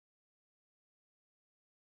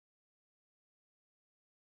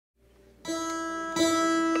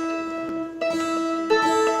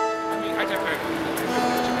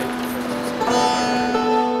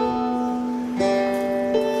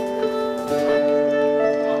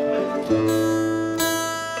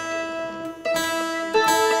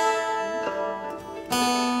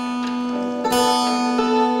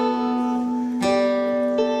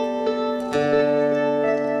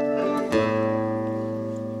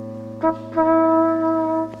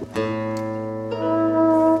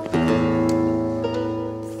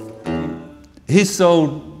He's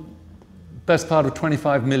sold best part of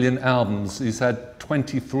 25 million albums. He's had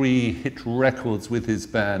 23 hit records with his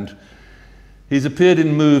band. He's appeared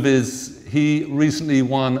in movies. He recently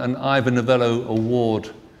won an Ivor Novello Award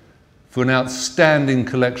for an outstanding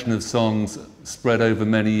collection of songs spread over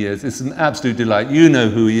many years. It's an absolute delight. You know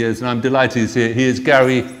who he is, and I'm delighted he's here. He is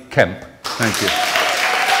Gary Kemp. Thank you.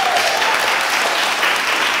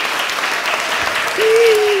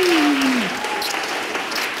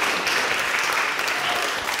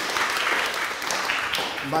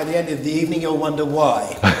 By the end of the evening, you'll wonder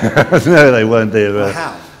why. No, they won't.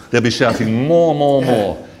 How? They'll be shouting more, more,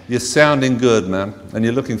 more. You're sounding good, man, and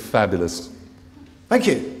you're looking fabulous. Thank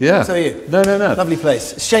you. Yeah. So are you. No, no, no. Lovely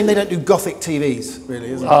place. Shame they don't do Gothic TVs, really,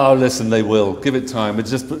 isn't it? Oh, listen, they will. Give it time. We'll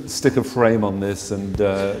just stick a frame on this, and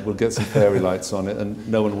we'll get some fairy lights on it, and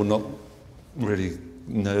no one will not really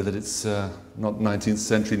know that it's not 19th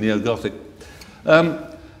century neo-Gothic.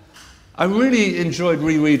 I really enjoyed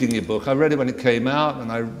rereading your book. I read it when it came out,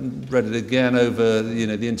 and I read it again over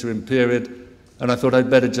the interim period, and I thought I'd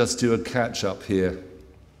better just do a catch-up here.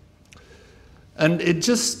 And it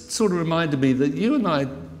just sort of reminded me that you and I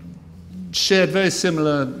shared very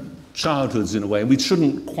similar childhoods in a way, and we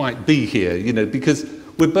shouldn't quite be here, because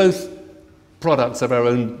we're both products of our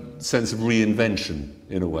own sense of reinvention,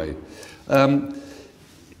 in a way.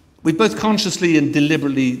 We both consciously and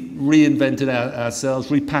deliberately reinvented ourselves,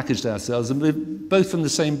 repackaged ourselves, and we're both from the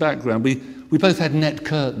same background. We both had net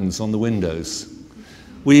curtains on the windows.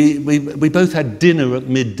 We both had dinner at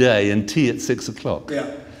midday and tea at 6 o'clock.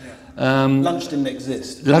 Yeah. Lunch didn't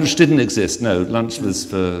exist. Lunch didn't exist, no. Lunch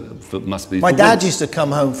was must be. My dad used to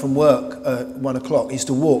come home from work at 1 o'clock. He used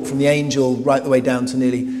to walk from the Angel right the way down to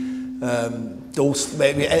nearly at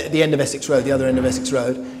the end of Essex Road, the other end of Essex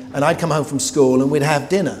Road. And I'd come home from school and we'd have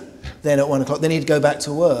dinner then at 1 o'clock. Then he'd go back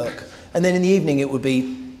to work. And then in the evening it would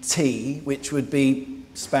be tea, which would be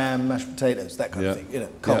spam, mashed potatoes, that kind of thing.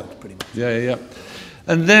 Cold, pretty much. Yeah.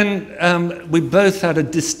 And then we both had a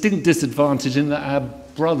distinct disadvantage in that our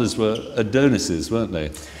brothers were Adonises, weren't they?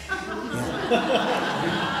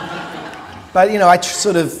 But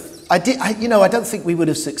I don't think we would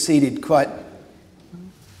have succeeded quite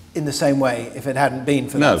in the same way if it hadn't been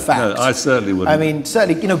for that fact. No, I certainly wouldn't. I mean,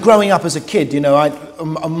 certainly, growing up as a kid,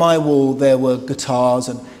 on my wall there were guitars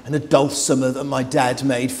and a dulcimer that my dad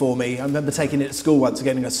made for me. I remember taking it to school once and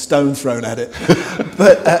getting a stone thrown at it.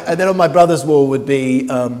 But and then on my brother's wall would be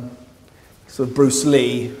sort of Bruce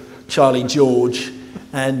Lee, Charlie George,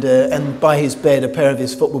 and by his bed a pair of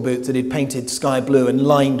his football boots that he'd painted sky blue and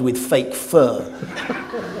lined with fake fur.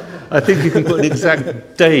 I think you can put an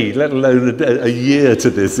exact day, let alone a year, to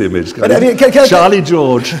this image. Charlie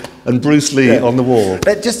George and Bruce Lee on the wall.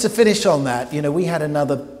 But just to finish on that, we had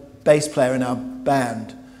another bass player in our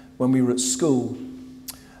band when we were at school,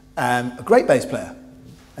 a great bass player.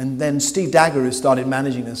 And then Steve Dagger, who started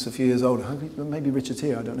managing us a few years older, maybe Richard's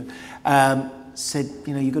here, I don't know, said,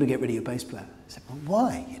 you've got to get rid of your bass player. I said, well,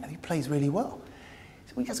 why? He plays really well. He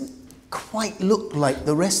said, well, he doesn't quite look like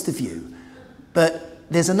the rest of you, but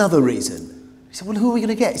there's another reason. He said, well, who are we going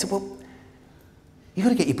to get? He said, well, you've got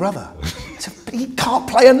to get your brother. I said, but he can't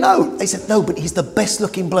play a note. He said, no, but he's the best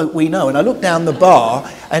looking bloke we know. And I looked down the bar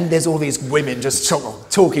and there's all these women just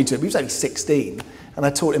talking to him. He was only 16. And I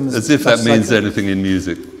taught him as if that means anything in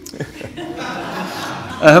music.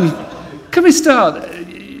 Can we start?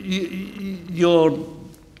 You're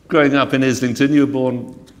growing up in Islington. You were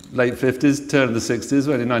born late 50s, turn of the 60s,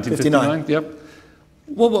 when in 1959? 59. Yep.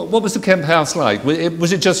 What was the Kemp house like?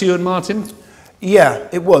 Was it just you and Martin? Yeah,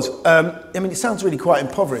 it was. It sounds really quite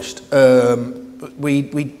impoverished. We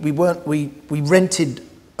rented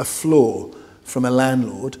a floor from a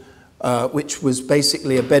landlord, which was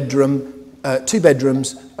basically a bedroom, 2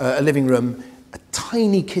 bedrooms, a living room, a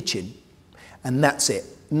tiny kitchen, and that's it.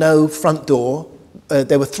 No front door.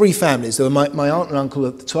 There were 3 families. There were my aunt and uncle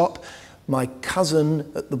at the top, my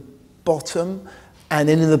cousin at the bottom, and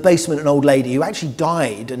then in the basement, an old lady who actually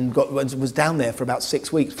died and was down there for about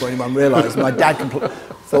 6 weeks before anyone realised. My dad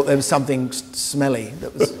thought there was something smelly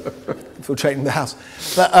that was infiltrating the house.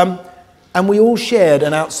 But, and we all shared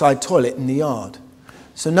an outside toilet in the yard.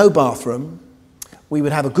 So no bathroom. We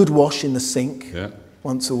would have a good wash in the sink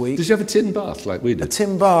once a week. Did you have a tin bath like we did? A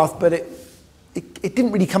tin bath, but it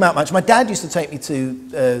didn't really come out much. My dad used to take me to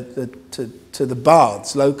the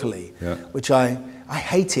baths locally, which I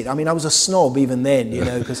hated. I mean, I was a snob even then,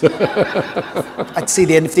 because I'd see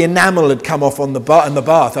if the enamel had come off on the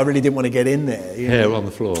bath, I really didn't want to get in there. Hair on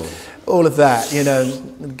the floor. all of that, you know,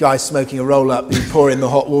 the guy smoking a roll-up, you pour in the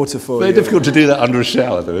hot water for Very you. difficult to do that under a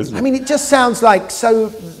shower, though, isn't it? I mean, it just sounds like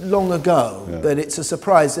so long ago that it's a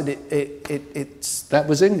surprise that it's... That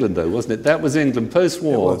was England, though, wasn't it? That was England,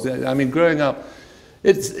 post-war. I mean, growing up,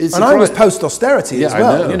 it's and I was post-austerity as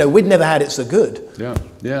well. I know. You know, we'd never had it so good.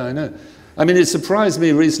 Yeah, I know. I mean, it surprised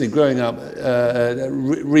me recently growing up,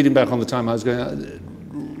 reading back on the time I was growing up,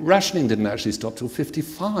 rationing didn't actually stop till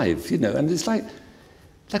 55, you know, and it's like,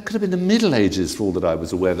 that could have been the Middle Ages for all that I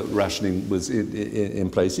was aware that rationing was in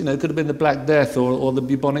place. You know, it could have been the Black Death or the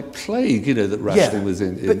bubonic plague, you know, that rationing was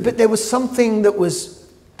in. But there was something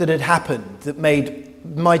that had happened that made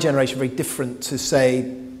my generation very different to, say,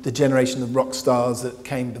 the generation of rock stars that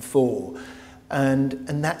came before.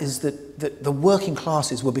 And that is that the working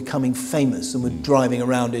classes were becoming famous and were driving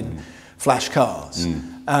around in flash cars.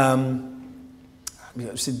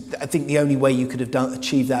 I think the only way you could have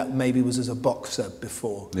achieved that maybe was as a boxer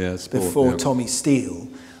before Tommy Steele.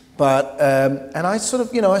 But and I sort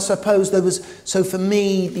of, you know, I suppose there was, so for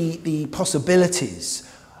me the possibilities,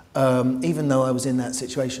 even though I was in that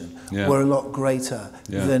situation, were a lot greater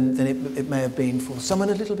than it may have been for someone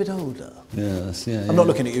a little bit older. I'm not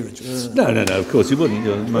looking at you, Richard. No, of course you wouldn't.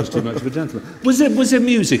 You're much too much of a gentleman. Was there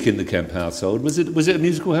music in the Kemp household? Was it a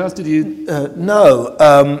musical house? Did you?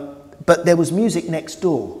 No. But there was music next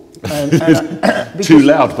door. Too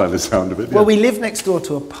loud by the sound of it. Well, we lived next door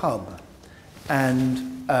to a pub, and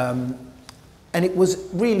it was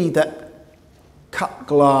really that cut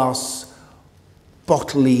glass,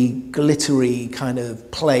 bottle-y, glittery kind of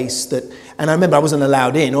place that. And I remember I wasn't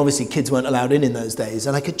allowed in. Obviously, kids weren't allowed in those days,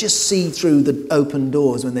 and I could just see through the open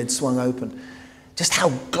doors when they'd swung open, just how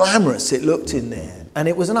glamorous it looked in there. And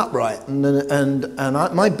it was an upright,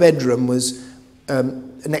 my bedroom was.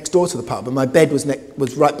 Next door to the pub, and my bed was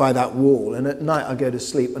right by that wall. And at night I'd go to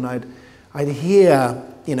sleep, and I'd hear,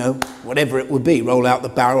 you know, whatever it would be, Roll Out the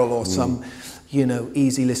Barrel or some, you know,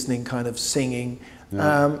 easy listening kind of singing.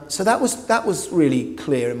 So that was really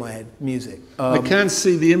clear in my head, music. I can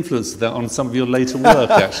see the influence of that on some of your later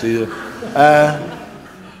work, actually.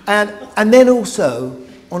 And then also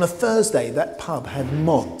on a Thursday, that pub had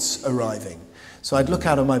mods arriving, so I'd look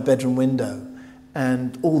out of my bedroom window,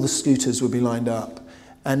 and all the scooters would be lined up.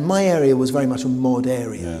 And my area was very much a mod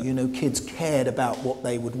area. You know, kids cared about what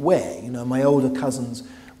they would wear. You know, my older cousins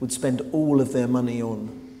would spend all of their money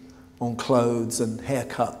on clothes and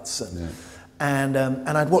haircuts, and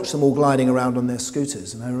I'd watch them all gliding around on their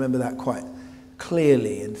scooters, and I remember that quite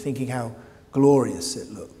clearly, and thinking how glorious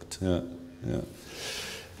it looked.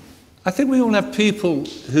 I think we all have people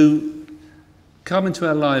who come into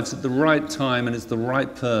our lives at the right time, and it's the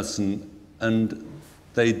right person, and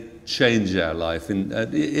they change our life in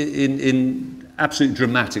absolutely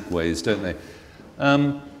dramatic ways, don't they?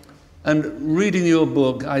 And reading your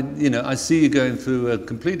book, I see you going through a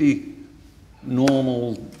completely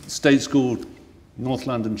normal state school North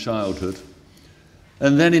London childhood,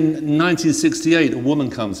 and then in 1968 a woman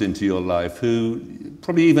comes into your life who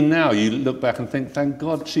probably even now you look back and think, thank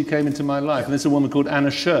God she came into my life. And it's a woman called Anna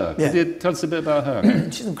Scher. Could you tell us a bit about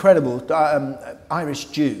her? She's incredible. Irish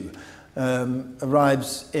Jew.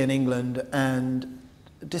 Arrives in England and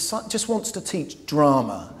just wants to teach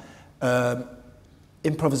drama,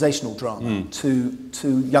 improvisational drama,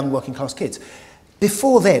 to young working class kids.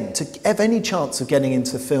 Before then, to have any chance of getting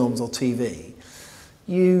into films or TV,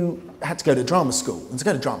 you had to go to drama school. And to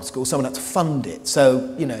go to drama school, someone had to fund it.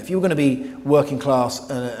 So, you know, if you were going to be working class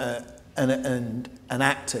and an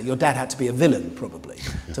actor, your dad had to be a villain, probably,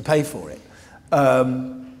 to pay for it.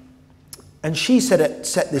 And she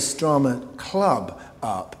set this drama club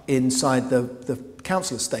up inside the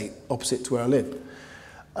council estate opposite to where I lived,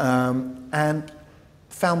 and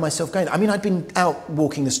found myself going. I mean, I'd been out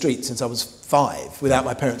walking the streets since I was 5 without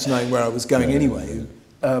my parents knowing where I was going anyway.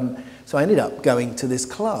 So I ended up going to this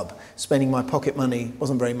club, spending my pocket money,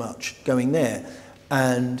 wasn't very much, going there,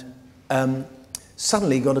 and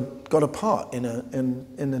suddenly got a part in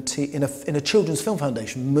a Children's Film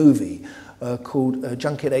Foundation movie called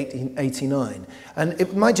Junket 1889.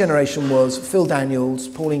 And my generation was Phil Daniels,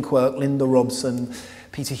 Pauline Quirk, Linda Robson,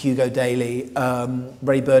 Peter Hugo Daly,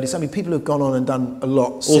 Ray Burdiss. I mean, people who've gone on and done a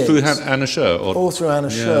lot all through Anna Scher? All through Anna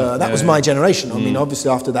Scher. That was my generation. I mean,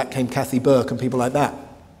 obviously after that came Kathy Burke and people like that.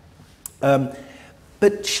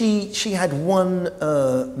 But she had one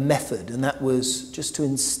method, and that was just to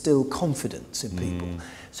instill confidence in people.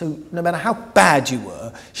 So no matter how bad you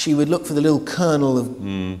were, she would look for the little kernel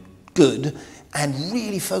of good and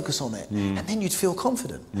really focus on it, and then you'd feel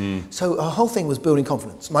confident. So her whole thing was building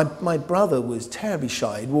confidence. My brother was terribly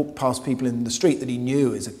shy. He'd walk past people in the street that he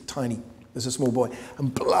knew as a tiny as a small boy,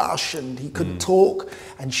 and blush, and he couldn't talk,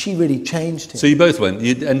 and she really changed him. So you both went,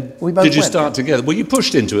 We both did you went. start together? Were you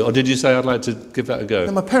pushed into it, or did you say, I'd like to give that a go?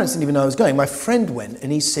 No, my parents didn't even know I was going. My friend went,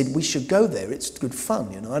 and he said, we should go there, it's good fun,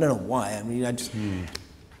 you know. I don't know why, I mean, I just,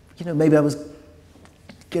 you know, maybe I was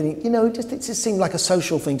getting, you know, it just seemed like a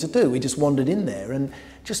social thing to do. We just wandered in there, and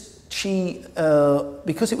just she,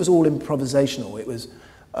 because it was all improvisational, it was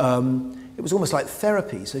almost like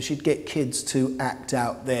therapy. So she'd get kids to act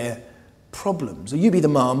out their problems. So you be the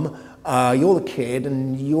mum, you're the kid,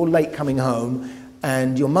 and you're late coming home,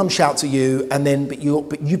 and your mum shouts at you, and then but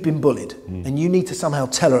you've been bullied, and you need to somehow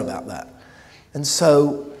tell her about that. And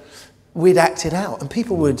so we'd act it out, and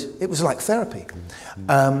people would. It was like therapy,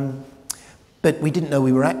 but we didn't know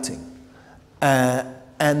we were acting.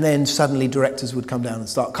 And then suddenly directors would come down and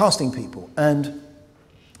start casting people, and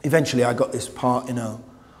eventually I got this part in a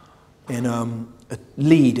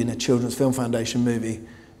lead in a Children's Film Foundation movie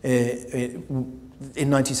in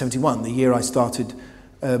 1971, the year I started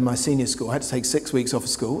my senior school. I had to take 6 weeks off of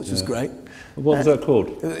school, which was great. What was that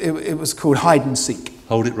called? It was called Hide and Seek.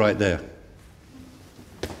 Hold it right there.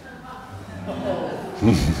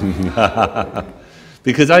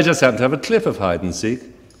 Because I just happen to have a clip of Hide and Seek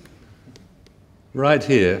right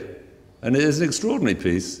here, and it is an extraordinary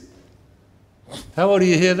piece. How old are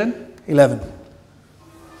you here then? 11.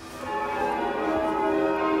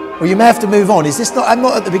 Well, you may have to move on. Is this not? I'm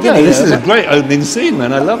not at the beginning. No, this is a great opening scene,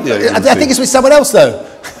 man. I love the opening scene. I think it's with someone else, though.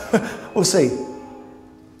 We'll see.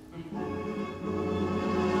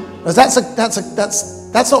 No,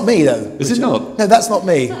 that's not me, though. Is it not? No, that's not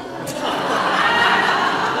me.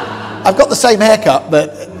 I've got the same haircut,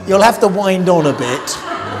 but you'll have to wind on a bit.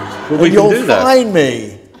 Well, we can do that. You'll find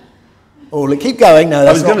me. Oh, look, keep going. No,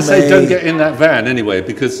 that's not me. I was going to say, don't get in that van anyway,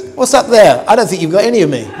 because... What's up there? I don't think you've got any of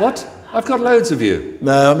me. What? I've got loads of you.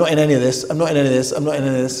 No, I'm not in any of this. I'm not in any of this. I'm not in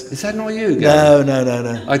any of this. Is that not you, Gary?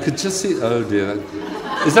 No. I could just see... Oh, dear.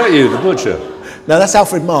 Is that you, the butcher? No, that's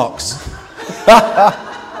Alfred Marks.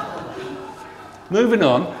 Moving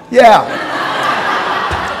on. Yeah.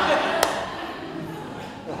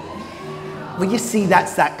 Well, you see,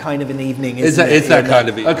 that's that kind of an evening, isn't it? It's that kind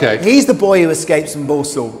of evening. Okay. He's the boy who escapes from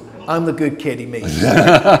Borstal. I'm the good kid he meets.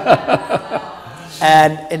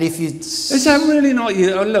 And if you... Is that really not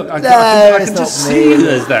you? Oh, look, I can just see you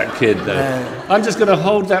as that kid, though. I'm just going to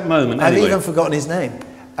hold that moment anyway. I've even forgotten his name.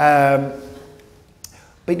 But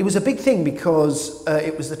it was a big thing because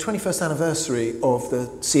it was the 21st anniversary of the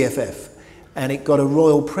CFF, and it got a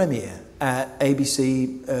royal premiere at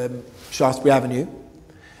ABC Shaftesbury Avenue,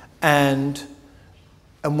 and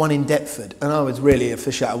one in Deptford. And I was really a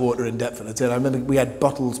fish out of water in Deptford. I remember we had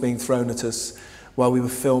bottles being thrown at us while we were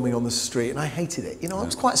filming on the street, and I hated it. You know, I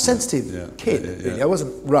was quite a sensitive kid, really. I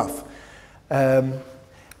wasn't rough. But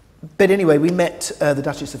anyway, we met the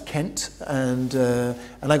Duchess of Kent, and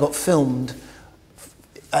I got filmed.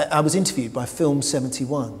 I was interviewed by Film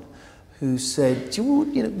 71, who said,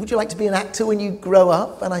 would you like to be an actor when you grow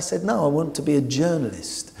up? And I said, no, I want to be a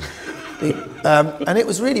journalist. And it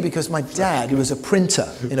was really because my dad, who was a printer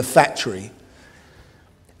in a factory,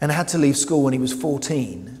 and had to leave school when he was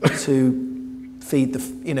 14 to feed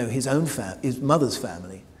his mother's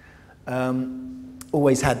family,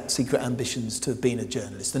 always had secret ambitions to have been a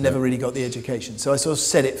journalist and never really got the education. So I sort of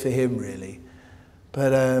said it for him, really.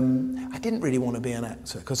 But I didn't really want to be an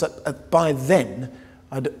actor, because by then,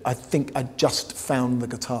 I think I'd just found the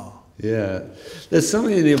guitar. Yeah. There's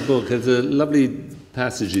something in your book, there's a lovely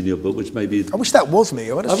passage in your book, which maybe... I wish that was me.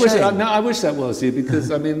 What a shame. I wish that was you, because,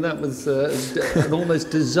 I mean, that was an almost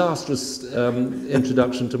disastrous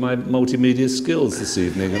introduction to my multimedia skills this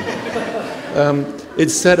evening. And, it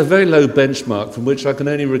set a very low benchmark from which I can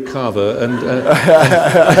only recover, and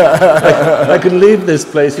I can leave this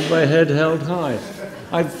place with my head held high.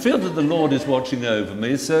 I feel that the Lord is watching over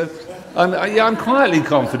me, so I'm quietly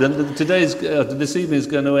confident that this evening is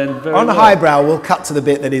going to end very well. On HiBrow, we'll cut to the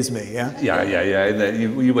bit that is me, yeah? Yeah. And then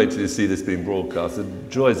you wait till you see this being broadcast. The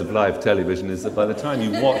joys of live television is that by the time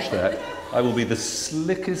you watch that, I will be the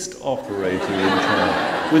slickest operator in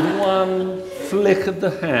town. With one flick of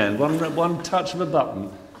the hand, one touch of a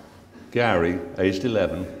button. Gary, aged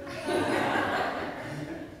 11.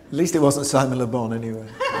 At least it wasn't Simon Le Bon, anyway.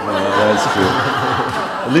 No, that's true.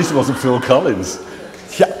 At least it wasn't Phil Collins.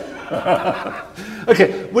 Yeah.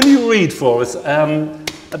 Okay, will you read for us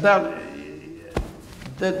about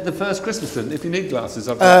the first Christmas then? If you need glasses,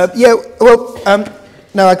 I've got...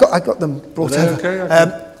 No, I got them brought over.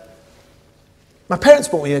 Okay. My parents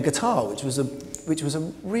bought me a guitar, which was a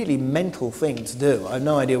really mental thing to do. I have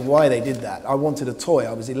no idea why they did that. I wanted a toy.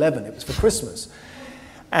 I was 11. It was for Christmas.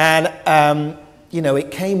 And,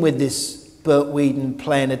 it came with this but we didn't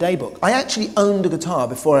play in a day book. I actually owned a guitar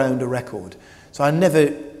before I owned a record. So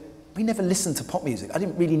we never listened to pop music. I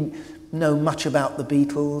didn't really know much about the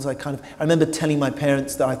Beatles. I remember telling my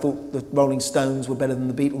parents that I thought the Rolling Stones were better than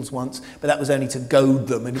the Beatles once, but that was only to goad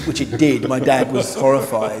them, which it did. My dad was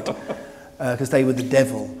horrified because they were the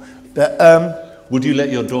devil. But would you let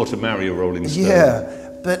your daughter marry a Rolling Stone? Yeah,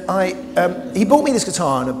 but he bought me this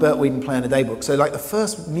guitar and a Burt Weedon play in a day book. So like the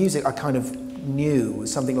first music I kind of knew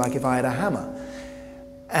was something like If I Had a Hammer.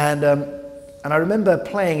 And I remember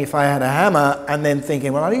playing If I Had a Hammer and then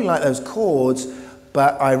thinking, well, I really like those chords,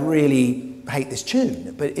 but I really hate this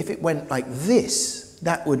tune. But if it went like this,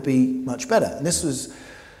 that would be much better. And this was,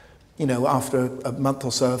 after a month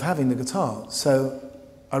or so of having the guitar. So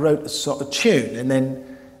I wrote a sort of tune, and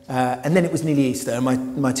then it was nearly Easter,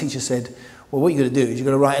 and my teacher said, well, what you've got to do is you've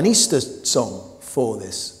got to write an Easter song for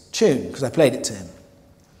this tune, because I played it to him.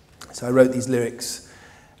 So I wrote these lyrics,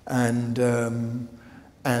 and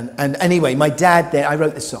anyway, my dad I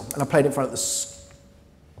wrote this song, and I played it in front of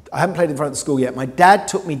I haven't played it in front of the school yet. My dad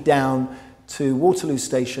took me down to Waterloo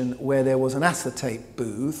Station, where there was an acetate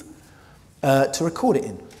booth to record it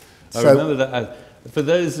in. I remember that. For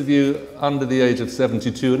those of you under the age of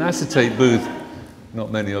 72, an acetate booth,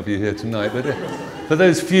 not many of you here tonight, but for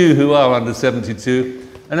those few who are under 72,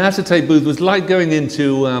 an acetate booth was like going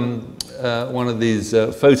into one of these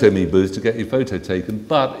photo-me booths to get your photo taken,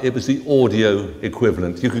 but it was the audio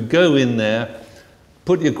equivalent. You could go in there,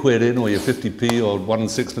 put your quid in, or your 50p, or 1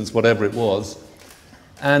 6pence, whatever it was,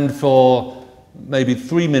 and for maybe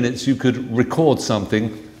 3 minutes you could record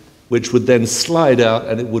something which would then slide out,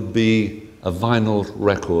 and it would be a vinyl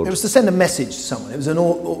record. It was to send a message to someone. It was an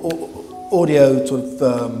audio sort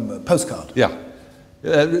of postcard. Yeah.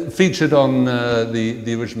 Featured on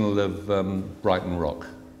the original of Brighton Rock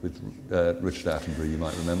with Richard Attenborough, you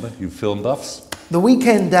might remember, you film buffs. The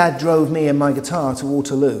weekend Dad drove me and my guitar to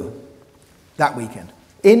Waterloo, that weekend.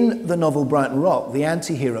 In the novel Brighton Rock, the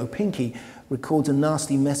anti-hero Pinky records a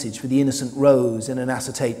nasty message for the innocent Rose in an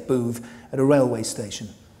acetate booth at a railway station.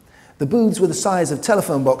 The booths were the size of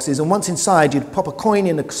telephone boxes, and once inside you'd pop a coin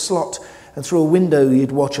in a slot, and through a window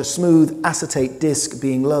you'd watch a smooth acetate disc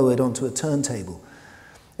being lowered onto a turntable.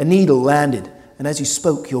 A needle landed, and as you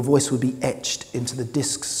spoke, your voice would be etched into the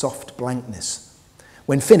disc's soft blankness.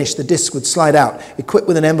 When finished, the disc would slide out, equipped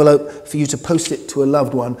with an envelope for you to post it to a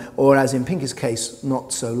loved one, or, as in Pinky's case,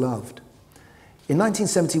 not so loved. In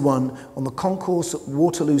 1971, on the concourse at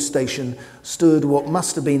Waterloo Station, stood what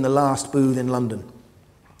must have been the last booth in London.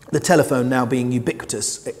 The telephone now being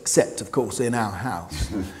ubiquitous, except, of course, in our house,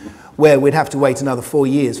 where we'd have to wait another 4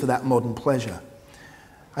 years for that modern pleasure.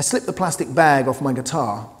 I slipped the plastic bag off my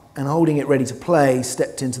guitar, and holding it ready to play,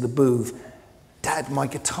 stepped into the booth. Dad, my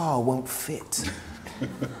guitar won't fit.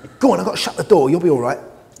 Go on, I've got to shut the door, you'll be all right.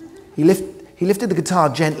 He lifted the guitar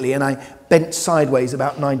gently, and I bent sideways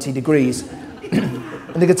about 90 degrees.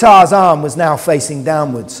 And the guitar's arm was now facing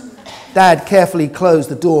downwards. Dad carefully closed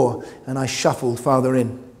the door, and I shuffled farther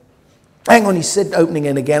in. Hang on, he said, opening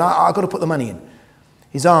it again. I've got to put the money in.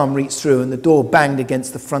 His arm reached through, and the door banged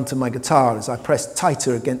against the front of my guitar as I pressed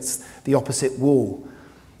tighter against the opposite wall.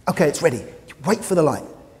 Okay, it's ready. Wait for the light.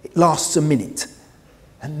 It lasts a minute.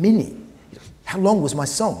 A minute? How long was my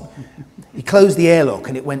song? He closed the airlock,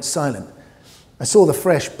 and it went silent. I saw the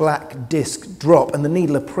fresh black disc drop and the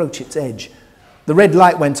needle approach its edge. The red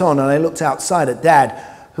light went on, and I looked outside at Dad,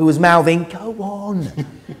 who was mouthing, "Go on,"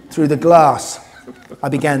 through the glass. I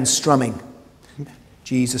began strumming.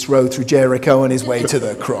 Jesus rode through Jericho on his way to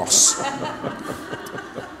the cross.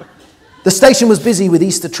 The station was busy with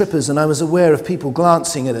Easter trippers, and I was aware of people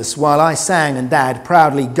glancing at us while I sang and Dad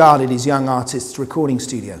proudly guarded his young artist's recording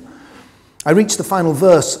studio. I reached the final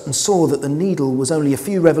verse and saw that the needle was only a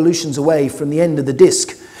few revolutions away from the end of the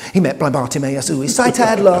disc. He met blind Bartimaeus, who his sight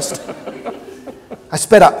had lost. I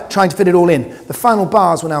sped up, trying to fit it all in. The final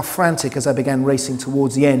bars were now frantic as I began racing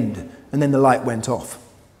towards the end, and then the light went off.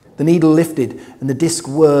 The needle lifted, and the disc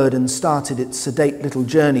whirred and started its sedate little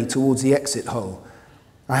journey towards the exit hole.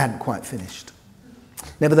 I hadn't quite finished.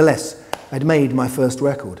 Nevertheless, I'd made my first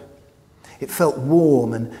record. It felt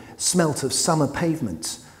warm and smelt of summer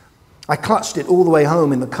pavements. I clutched it all the way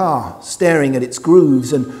home in the car, staring at its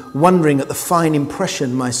grooves and wondering at the fine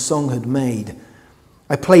impression my song had made.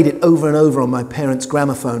 I played it over and over on my parents'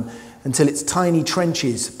 gramophone until its tiny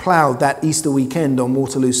trenches, ploughed that Easter weekend on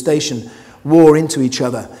Waterloo Station, wore into each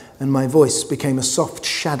other, and my voice became a soft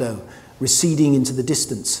shadow receding into the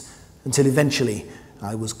distance until eventually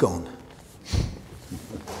I was gone.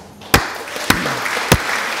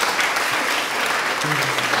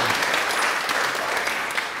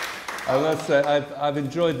 I must say, I've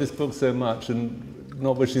enjoyed this book so much, and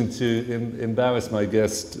not wishing to embarrass my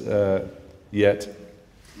guest yet.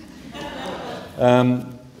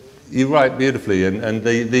 You write beautifully, and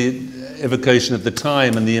the evocation of the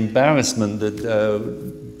time and the embarrassment that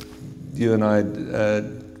you and I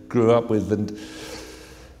grew up with, and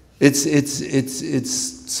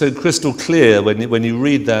it's so crystal clear when you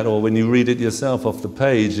read that, or when you read it yourself off the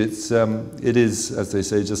page. It is, as they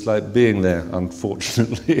say, just like being there,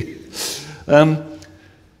 unfortunately.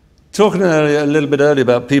 Talking a little bit earlier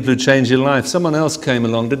about people who change your life, someone else came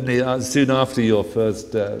along, didn't he, soon after your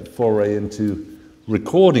first foray into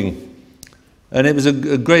recording, and it was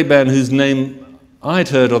a great band whose name I'd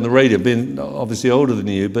heard on the radio, being obviously older than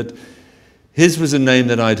you, but his was a name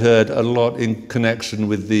that I'd heard a lot in connection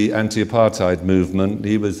with the anti-apartheid movement.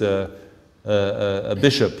 He was a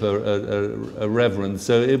bishop, a reverend,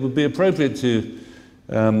 so it would be appropriate to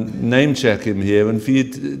name check him here, and for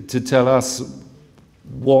you to tell us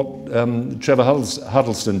what Trevor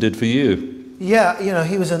Huddleston did for you. Yeah, you know,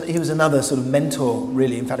 he was another sort of mentor,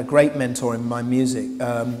 really. In fact, a great mentor in my music.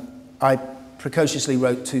 I precociously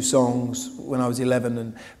wrote 2 songs when I was 11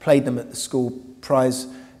 and played them at the school prize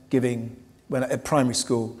giving at primary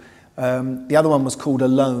school. The other one was called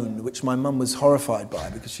Alone, which my mum was horrified by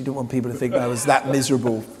because she didn't want people to think I was that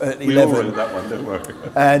miserable at 11. We all wrote that one, don't worry.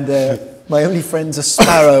 And my only friend's a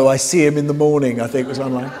sparrow. I see him in the morning, I think was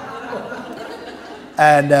one line.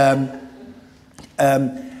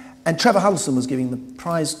 And Trevor Huddleston was giving the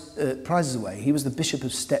prizes away. He was the Bishop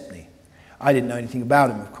of Stepney. I didn't know anything about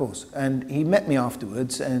him, of course. And he met me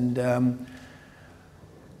afterwards, and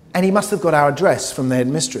he must have got our address from the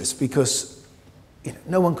headmistress, because you know,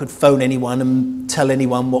 no one could phone anyone and tell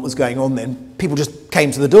anyone what was going on then. People just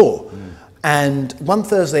came to the door. And one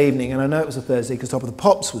Thursday evening, and I know it was a Thursday because Top of the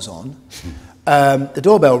Pops was on, the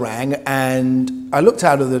doorbell rang, and I looked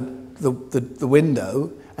out of the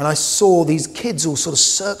window, and I saw these kids all sort of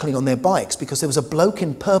circling on their bikes because there was a bloke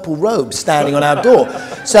in purple robes standing on our door.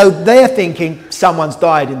 So they're thinking someone's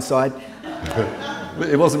died inside.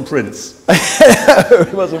 It wasn't Prince.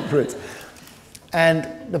 It wasn't Prince.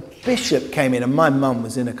 And the bishop came in, and my mum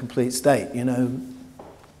was in a complete state, you know,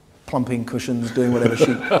 plumping cushions, doing whatever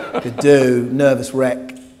she could do, nervous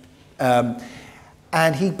wreck.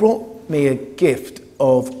 And he brought me a gift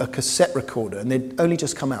of a cassette recorder, and they'd only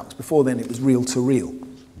just come out. Before then, it was reel to reel.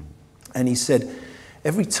 And he said,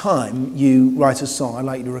 every time you write a song, I'd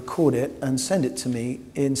like you to record it and send it to me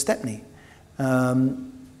in Stepney.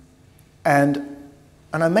 And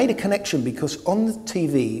I made a connection because on the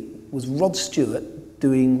TV was Rod Stewart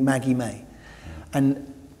doing Maggie May.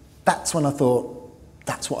 And that's when I thought,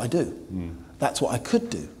 that's what I do. That's what I could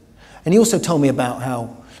do. And he also told me about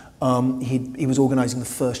how he was organising the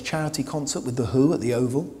first charity concert with The Who at the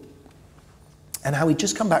Oval, and how he'd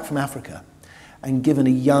just come back from Africa and given a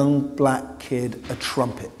young black kid a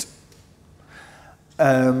trumpet.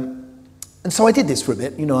 And so I did this for a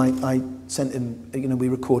bit. You know, I sent him, you know, we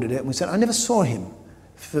recorded it, and we said, I never saw him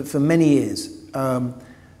for many years.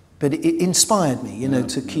 But it inspired me, you know,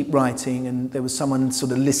 to keep writing, and there was someone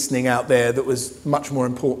sort of listening out there that was much more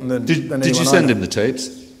important than anyone. Did you send him the tapes?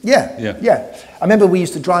 Yeah. I remember we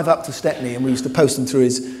used to drive up to Stepney, and we used to post them through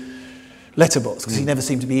his letterbox because he never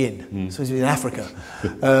seemed to be in. So he was in Africa.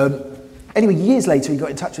 Anyway, years later, he got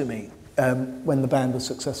in touch with me when the band was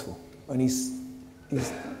successful, and he's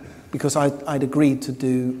because I'd agreed to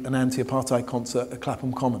do an anti-apartheid concert at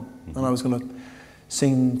Clapham Common, and I was going to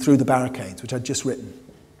sing Through the Barricades, which I'd just written.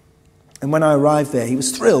 And when I arrived there, he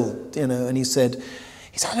was thrilled, you know, and he said,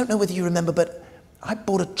 I don't know whether you remember, but I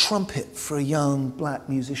bought a trumpet for a young black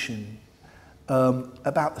musician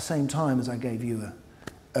about the same time as I gave you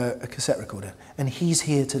a cassette recorder. And he's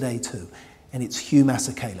here today too. And it's Hugh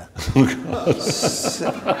Masekela.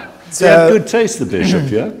 So, he had good taste, the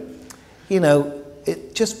bishop, yeah? You know,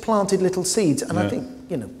 it just planted little seeds. And I think,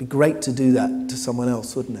 you know, it'd be great to do that to someone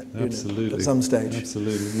else, wouldn't it? Absolutely. You know, at some stage.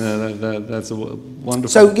 Absolutely. No, that's a wonderful...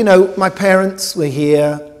 So, you know, my parents were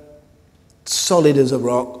here, solid as a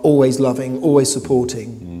rock, always loving, always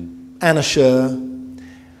supporting. Anna Scher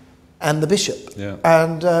and the bishop. Yeah.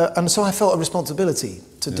 And so I felt a responsibility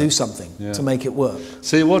to do something, to make it work.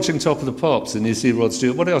 So you're watching Top of the Pops and you see Rod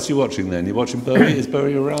Stewart. What else are you watching then? You're watching Bowie? Is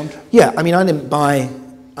Bowie around? Yeah, I mean, I didn't buy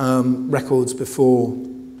records before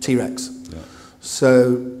T-Rex. Yeah.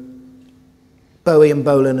 So Bowie and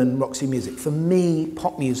Bolan and Roxy Music. For me,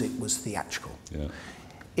 pop music was theatrical. Yeah.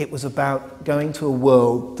 It was about going to a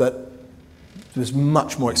world that was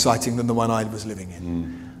much more exciting than the one I was living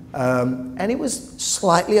in. And it was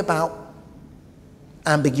slightly about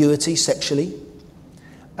ambiguity sexually.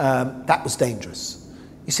 That was dangerous.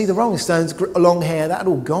 You see, the Rolling Stones, long hair, that had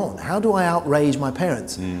all gone. How do I outrage my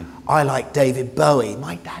parents? I like David Bowie.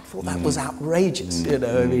 My dad thought that was outrageous. You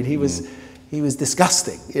know, I mean, he was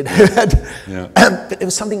disgusting. You know, but there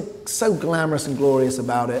was something so glamorous and glorious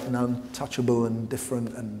about it, and untouchable and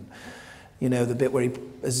different. And you know, the bit where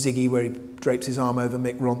Ziggy, where he drapes his arm over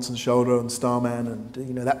Mick Ronson's shoulder on Starman, and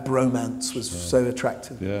you know, that bromance was so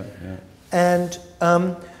attractive. And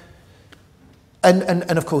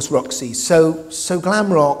of course Roxy, so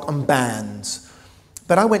glam rock and bands.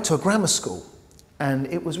 But I went to a grammar school, and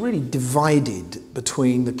it was really divided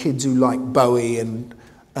between the kids who liked Bowie and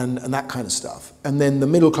that kind of stuff, and then the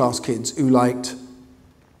middle class kids who liked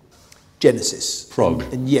Genesis, prog,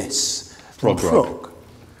 and yes, prog rock.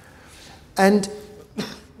 And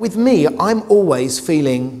with me, I'm always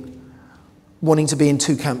wanting to be in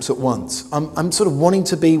two camps at once. I'm sort of wanting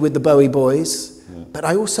to be with the Bowie boys, but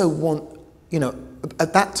I also want, you know,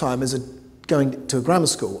 at that time, going to a grammar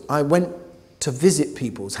school, I went to visit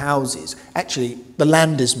people's houses. Actually, the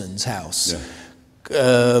Landesman's house.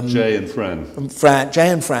 Jay and Fran. Jay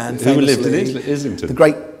and Fran, who lived in Islington. The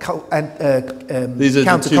great These are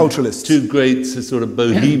counterculturalists. Two great sort of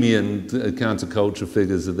bohemian counterculture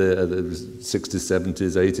figures of the 60s,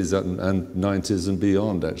 70s, 80s, and 90s and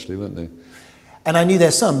beyond, actually, weren't they? And I knew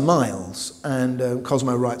their son, Miles, and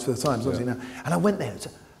Cosmo writes for the Times, obviously now. And I went there. It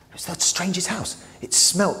was the strangest house. It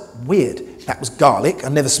smelt weird. That was garlic. I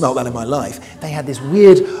never smelt that in my life. They had this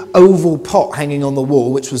weird oval pot hanging on the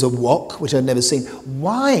wall, which was a wok, which I'd never seen.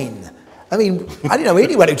 Wine. I mean, I didn't know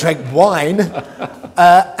anyone who drank wine.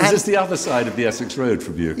 Is this the other side of the Essex Road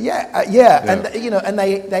from you? Yeah. And you know, and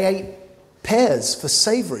they ate pears for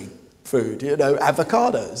savoury food. You know,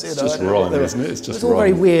 avocados. It's just wrong, isn't it? It's just It was all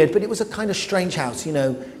very weird, but it was a kind of strange house. You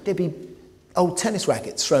know, there'd be old tennis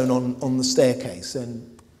rackets thrown on the staircase, and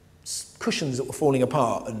cushions that were falling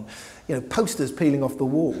apart, and you know, posters peeling off the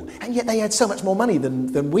wall, and yet they had so much more money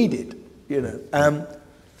than we did, you know.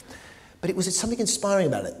 But it was something inspiring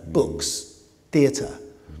about it. Books, theatre,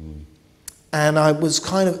 and I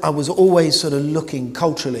was always sort of looking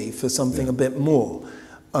culturally for something a bit more,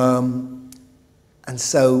 and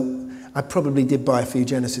so I probably did buy a few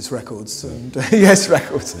Genesis records and Yes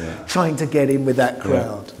records, trying to get in with that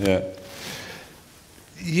crowd.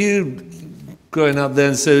 You growing up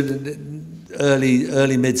then, so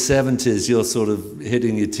early mid-70s, you're sort of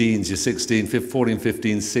hitting your teens, you're 14,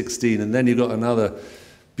 15, 16, and then you've got another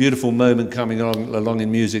beautiful moment coming along in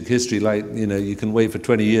music history, like, you know, you can wait for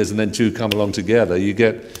 20 years and then two come along together. You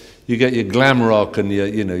get your glam rock and your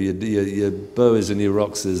Bowies and your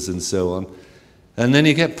Roxes and so on, and then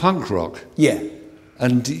you get punk rock. Yeah.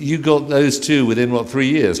 And you got those two within, what, 3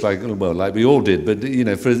 years, like we all did, but, you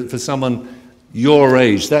know, for someone your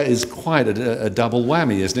age, that is quite a double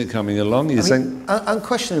whammy, isn't it, coming along? I mean,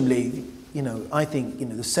 unquestionably, you know, I think, you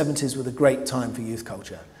know, the 70s were the great time for youth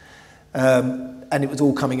culture. And it was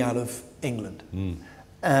all coming out of England.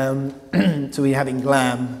 So we're having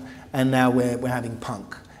glam, and now we're having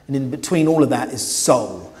punk. And in between all of that is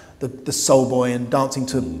soul, the soul boy, and dancing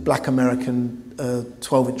to black American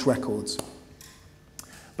 12-inch records.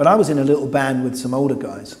 But I was in a little band with some older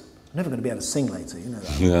guys. I'm never going to be able to sing later, you know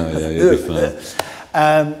that. Yeah, you'll be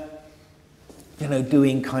fine. You know,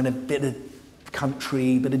 doing kind of bit of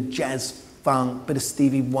country, bit of jazz funk, bit of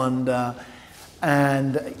Stevie Wonder,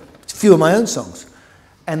 and a few of my own songs.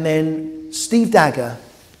 And then Steve Dagger,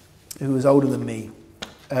 who was older than me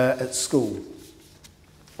at school,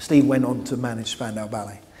 Steve went on to manage Spandau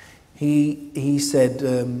Ballet. He said,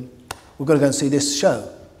 we've got to go and see this show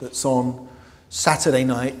that's on Saturday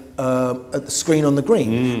night at the Screen on the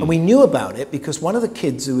Green. And we knew about it because one of the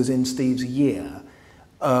kids who was in Steve's year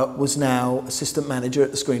was now assistant manager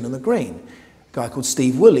at the Screen on the Green, a guy called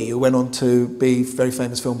Steve Woolley, who went on to be a very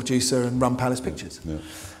famous film producer and run Palace Pictures.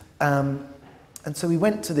 And so we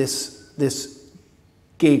went to this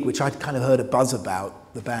gig, which I'd kind of heard a buzz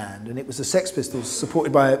about, the band, and it was the Sex Pistols,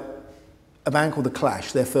 supported by a band called The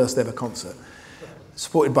Clash, their first ever concert,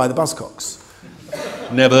 supported by the Buzzcocks.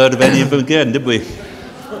 Never heard of any of them again, did we?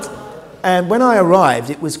 And when I arrived,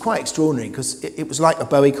 it was quite extraordinary because it was like a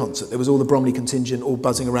Bowie concert. There was all the Bromley contingent all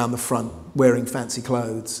buzzing around the front, wearing fancy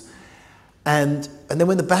clothes. And then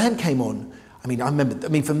when the band came on, I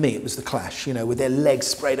mean, for me, it was The Clash, you know, with their legs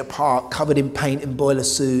sprayed apart, covered in paint in boiler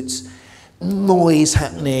suits, noise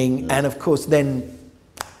happening. And of course, then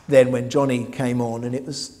when Johnny came on, and it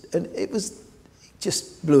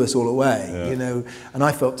just blew us all away, you know. And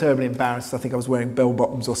I felt terribly embarrassed. I think I was wearing bell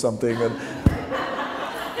bottoms or something.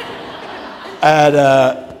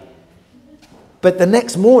 But the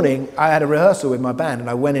next morning, I had a rehearsal with my band, and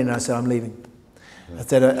I went in and I said, I'm leaving. I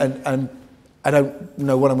said, and I don't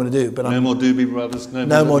know what I'm going to do. But no more Doobie Brothers,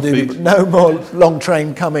 no more Doobie, no more Long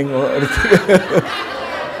Train Coming or anything.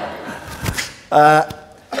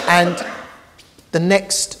 And the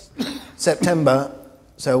next September,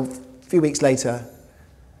 so a few weeks later,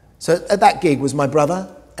 so at that gig was my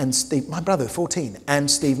brother and Steve, my brother, 14,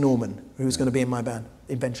 and Steve Norman, who was going to be in my band,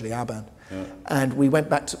 eventually our band. Yeah. And we went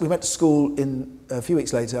to school in a few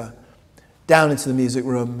weeks later, down into the music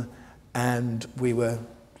room, and we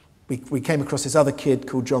came across this other kid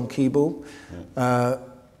called John Keeble,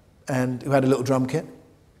 and who had a little drum kit,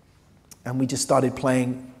 and we just started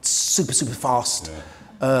playing super fast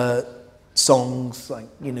songs, like,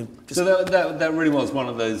 you know. So that really was one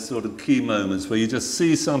of those sort of key moments where you just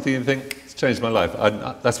see something and think, it's changed my life.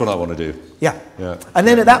 That's what I want to do. Yeah. And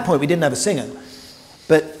then at that point we didn't have a singer,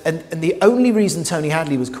 but and the only reason Tony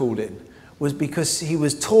Hadley was called in was because he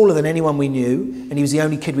was taller than anyone we knew, and he was the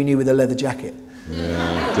only kid we knew with a leather jacket.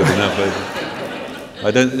 Yeah, good enough.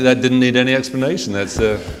 That didn't need any explanation. That's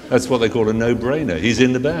what they call a no-brainer. He's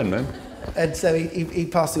in the band, man. And so he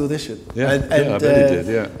passed the audition. Yeah, I bet he did.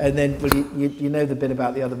 Yeah. And then, well, you know the bit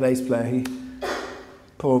about the other bass player.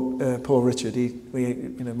 Poor Richard.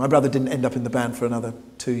 My brother didn't end up in the band for another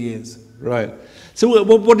 2 years. Right. So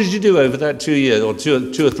what did you do over that 2 years, or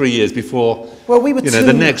two or 3 years before? Well, we were.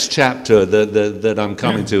 The next chapter that I'm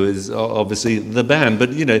coming to is obviously the band,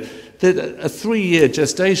 but a 3-year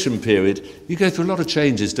gestation period. You go through a lot of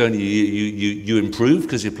changes, don't you? You improve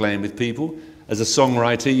because you're playing with people. As a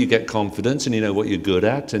songwriter, you get confidence and you know what you're good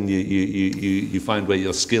at, and you find where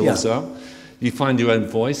your skills are. You find your own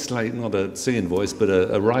voice, like not a singing voice, but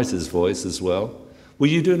a writer's voice as well. Were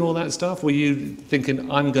you doing all that stuff? Were you thinking,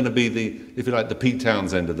 I'm going to be if you like, the Pete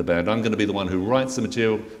Townsend of the band? I'm going to be the one who writes the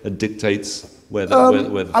material and dictates where the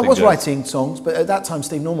thing goes? I was writing songs, but at that time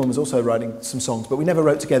Steve Norman was also writing some songs, but we never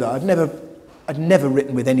wrote together. I'd never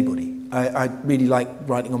written with anybody. I really liked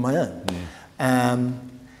writing on my own.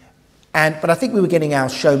 But I think we were getting our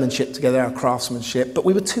showmanship together, our craftsmanship, but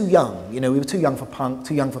we were too young. We were too young for punk,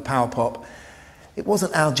 too young for power pop. It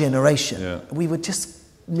wasn't our generation. Yeah. We were just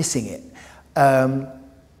missing it. But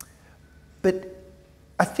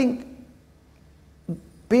I think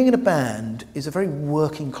being in a band is a very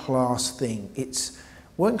working class thing. It's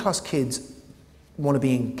working class kids want to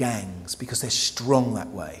be in gangs because they're strong that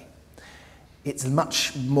way. It's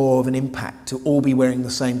much more of an impact to all be wearing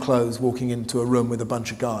the same clothes, walking into a room with a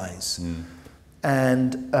bunch of guys.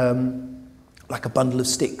 And like a bundle of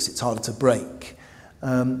sticks, it's harder to break.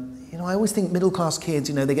 I always think middle-class kids,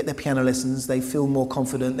 they get their piano lessons, they feel more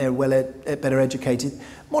confident, they're better educated,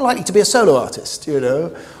 more likely to be a solo artist, or,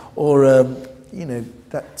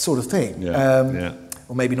 that sort of thing.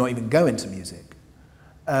 Or maybe not even go into music.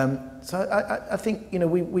 So I think,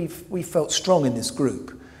 we felt strong in this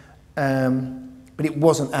group, but it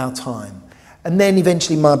wasn't our time. And then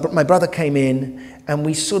eventually my brother came in, and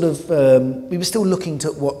we sort of, we were still looking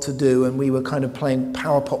to what to do, and we were kind of playing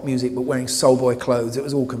power pop music but wearing soul boy clothes. It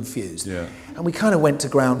was all confused. Yeah. And we kind of went to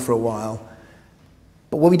ground for a while.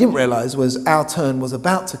 But what we didn't realise was our turn was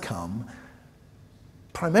about to come,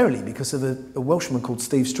 primarily because of a Welshman called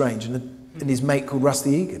Steve Strange and his mate called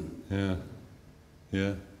Rusty Egan.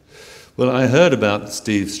 Yeah. Well, I heard about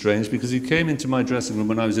Steve Strange because he came into my dressing room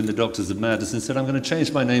when I was in the Doctors of Madness and said, I'm going to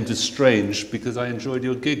change my name to Strange because I enjoyed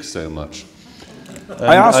your gig so much.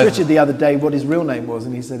 I asked Richard the other day what his real name was,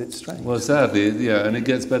 and he said it's Strange. Well, sadly, yeah, and it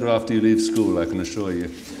gets better after you leave school, I can assure you.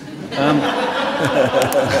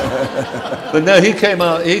 But no, he came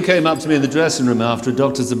up to me in the dressing room after a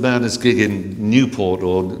Doctors of Madness gig in Newport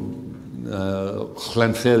or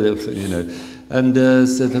Llanfair, and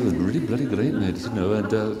said, that was really bloody great, mate, and I'm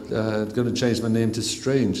going to change my name to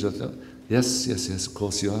Strange. I thought, yes, of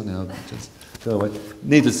course you are now. Just go away.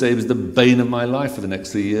 Needless to say, it was the bane of my life for the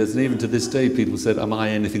next 3 years, and even to this day, people said, am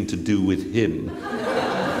I anything to do with him?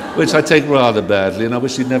 Which I take rather badly, and I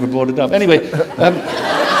wish he'd never brought it up. Anyway,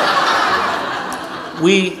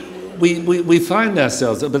 we find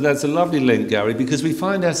ourselves, but that's a lovely link, Gary, because we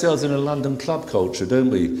find ourselves in a London club culture, don't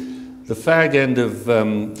we? The fag end of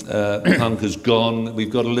punk has gone.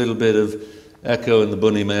 We've got a little bit of Echo and the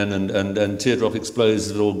Bunnymen and Teardrop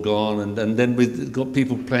Explosions are all gone. And then we've got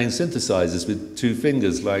people playing synthesizers with 2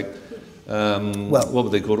 fingers, like, what were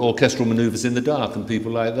they called? Orchestral Maneuvers in the Dark and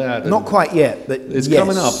people like that. Not quite yet, but it's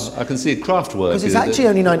coming up. I can see Kraftwerk. Because it's actually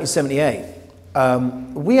only 1978.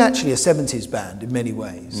 We're actually a 70s band in many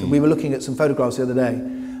ways. And we were looking at some photographs the other day,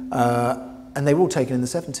 and they were all taken in the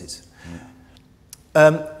 70s.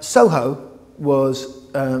 Soho was,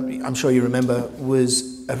 I'm sure you remember,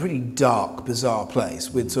 was a really dark, bizarre place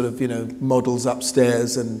with sort of, models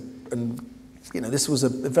upstairs and this was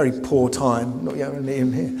a very poor time, not only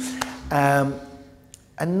in here.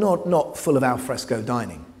 and not full of alfresco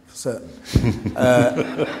dining, for certain,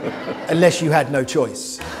 unless you had no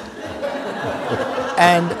choice.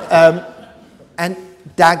 And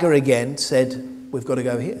Dagger again said, "We've got to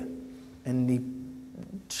go here," and he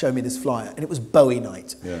showed me this flyer, and it was Bowie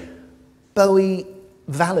night. Yeah. Bowie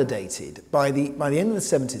validated by the end of the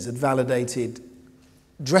 70s had validated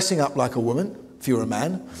dressing up like a woman if you're a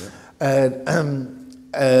man,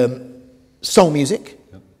 soul music,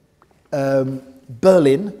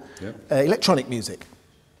 Berlin, electronic music,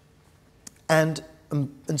 and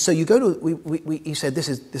so you go to he said this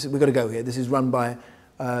is we've got to go here. This is run by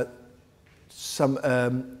some.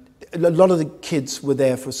 A lot of the kids were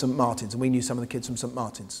there for St Martin's, and we knew some of the kids from St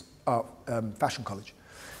Martin's Fashion College,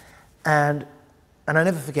 and I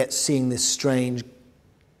never forget seeing this strange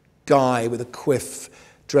guy with a quiff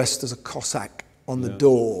dressed as a Cossack on the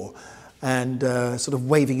door, and sort of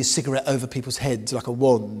waving his cigarette over people's heads like a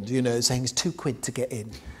wand, you know, saying it's £2 to get in,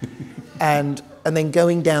 and then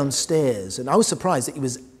going downstairs, and I was surprised that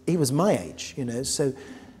he was my age, you know, so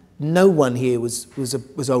no one here was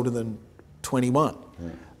older than 21.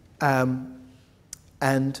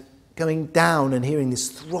 And going down and hearing this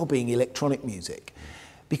throbbing electronic music,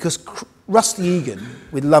 because Rusty Egan,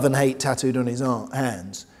 with Love and Hate tattooed on his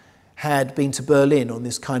hands, had been to Berlin on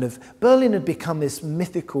this kind of... Berlin had become this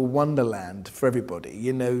mythical wonderland for everybody,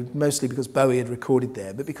 you know, mostly because Bowie had recorded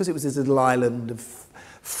there, but because it was this little island of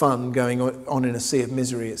fun going on in a sea of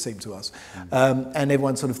misery, it seemed to us. And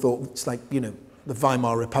everyone sort of thought it's like, you know, the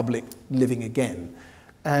Weimar Republic living again.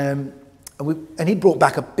 And he brought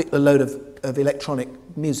back a load of electronic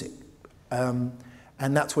music.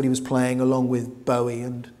 And that's what he was playing along with Bowie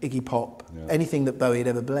and Iggy Pop, anything that Bowie had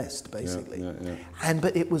ever blessed, basically.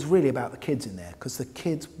 But it was really about the kids in there, because the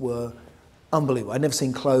kids were unbelievable. I'd never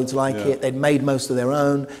seen clothes like it. They'd made most of their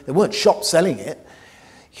own. They weren't shops selling it.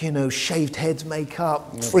 You know, shaved heads,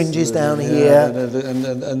 makeup, fringes down here.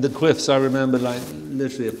 And the quiffs, I remember, like,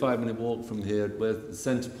 literally a 5-minute walk from here, where the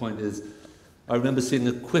centre point is. I remember seeing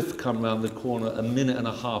a quiff come round the corner a minute and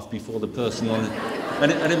a half before the person on it.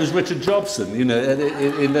 And it was Richard Jobson, you know,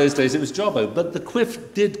 in those days it was Jobbo. But the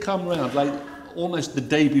quiff did come round, like, almost the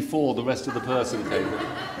day before the rest of the person came.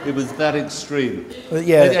 It was that extreme.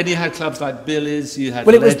 And you had clubs like Billy's, you had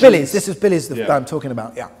Legends. It was Billy's, this is Billy's that I'm talking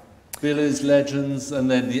about, Billy's, Legends, and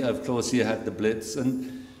then, of course, you had the Blitz.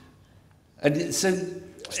 And so...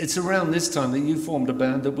 It's around this time that you formed a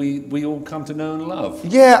band that we all come to know and love.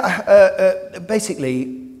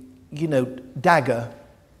 Basically, you know, Dagger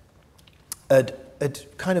had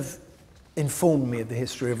kind of informed me of the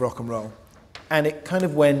history of rock and roll. And it kind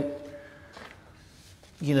of went,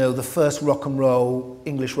 you know, the first rock and roll,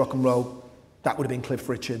 English rock and roll, that would have been Cliff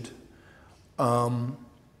Richard. Pop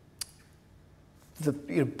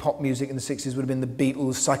music in the 60s would have been the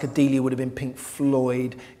Beatles, psychedelia would have been Pink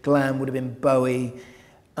Floyd, glam would have been Bowie.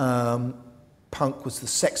 Punk was the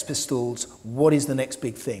Sex Pistols. What is the next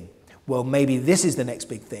big thing? Well, maybe this is the next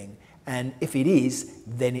big thing, and if it is,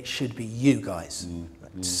 then it should be you guys.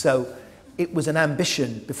 So it was an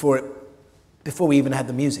ambition before we even had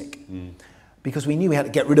the music, because we knew we had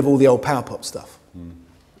to get rid of all the old power pop stuff, and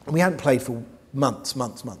we hadn't played for months.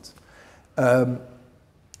 And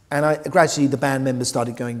gradually the band members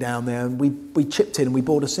started going down there, and we chipped in and we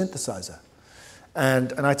bought a synthesizer.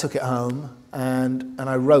 And I took it home and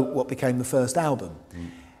I wrote what became the first album.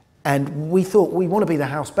 And we thought, we want to be the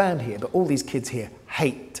house band here, but all these kids here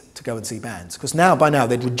hate to go and see bands, because by now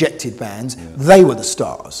they'd rejected bands. They were the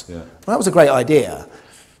stars. Well, that was a great idea,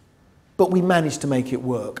 but we managed to make it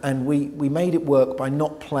work. And we made it work by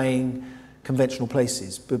not playing conventional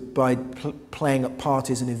places, but by playing at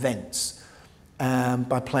parties and events.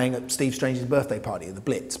 By playing at Steve Strange's birthday party at the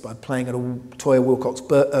Blitz, by playing at a Toya Wilcox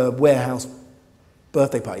warehouse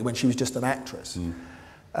birthday party when she was just an actress,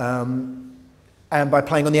 and by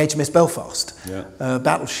playing on the HMS Belfast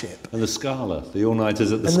battleship. And the Scala, the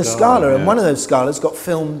all-nighters at the Scala. And the Scala, and one of those Scalas got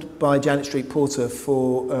filmed by Janet Street Porter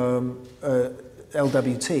for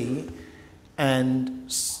LWT, and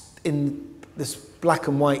in this black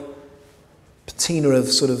and white patina of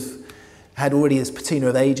had already this patina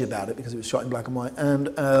of age about it because it was shot in black and white, and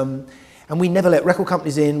we never let record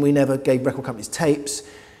companies in, we never gave record companies tapes.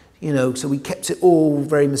 You know, so we kept it all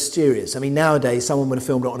very mysterious. I mean, nowadays, someone would have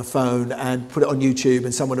filmed it on a phone and put it on YouTube,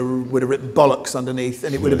 and someone would have written bollocks underneath,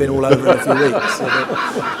 and it would have been all over in a few weeks. So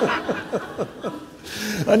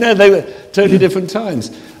I know, they were totally different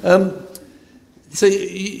times. So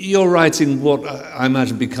you're writing what I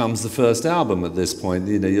imagine becomes the first album at this point.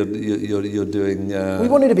 You know, you're doing. We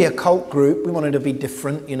wanted to be a cult group. We wanted to be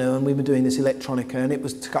different, you know, and we were doing this electronica. And it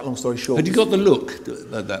was, to cut a long story short. Had you got the look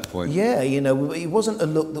at that point? Yeah, you know, it wasn't a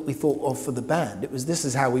look that we thought of for the band. It was, this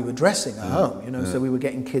is how we were dressing at home, you know. So we were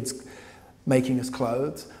getting kids making us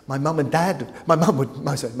clothes. My mum would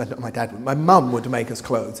make us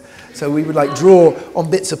clothes. So we would like draw on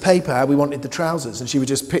bits of paper how we wanted the trousers, and she would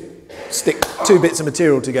just stick 2 bits of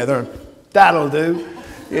material together, and that'll do,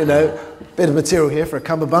 you know, bit of material here for a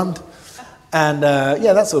cummerbund. And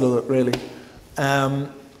yeah, that sort of look, really. There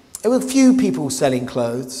were a few people selling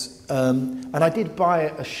clothes, and I did buy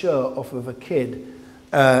a shirt off of a kid,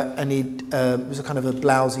 and it was a kind of a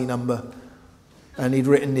blousey number, and he'd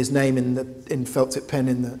written his name in felt tip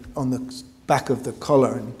pen on the back of the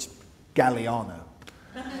collar, and Galliano.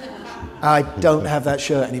 I don't have that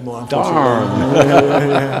shirt anymore, unfortunately.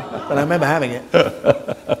 Darn. But I remember having it.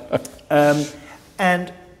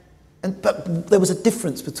 But there was a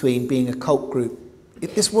difference between being a cult group.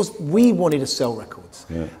 We wanted to sell records.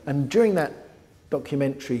 Yeah. And during that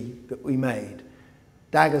documentary that we made,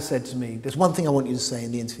 Dagger said to me, there's one thing I want you to say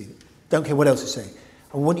in the interview. Don't care what else you say.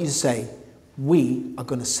 I want you to say, we are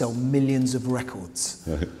going to sell millions of records.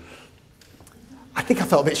 I think I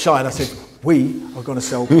felt a bit shy, and I said, we are going to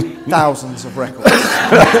sell thousands of records.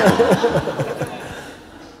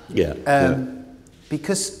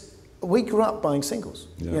 Because we grew up buying singles.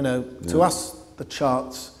 Yeah. You know, to us, the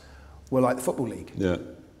charts were like the Football League. Yeah.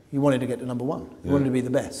 You wanted to get to number 1. You wanted to be the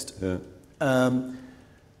best. Yeah.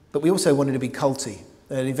 But we also wanted to be culty.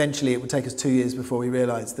 And eventually it would take us 2 years before we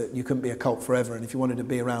realised that you couldn't be a cult forever, and if you wanted to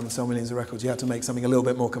be around and sell millions of records, you had to make something a little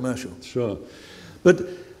bit more commercial. Sure. But,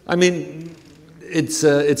 I mean, it's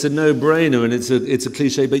a no-brainer, and it's a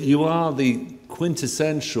cliche, but you are the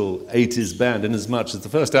quintessential 80s band, in as much as the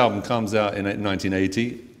first album comes out in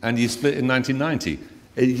 1980 and you split in 1990.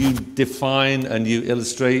 You define and you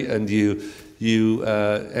illustrate and you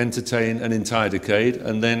entertain an entire decade,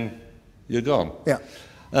 and then you're gone. Yeah.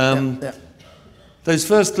 Those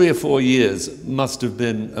first 3 or 4 years must have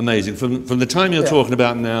been amazing. From the time you're talking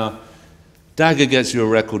about now, Dagger gets you a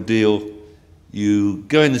record deal, you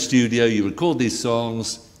go in the studio, you record these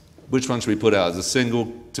songs. Which one should we put out as a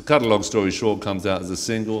single? To cut a long story short, comes out as a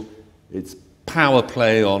single. It's power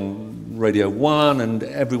play on Radio 1, and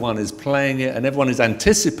everyone is playing it, and everyone is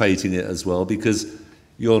anticipating it as well, because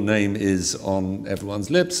your name is on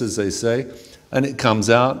everyone's lips, as they say. And it comes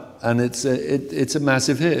out, and it's a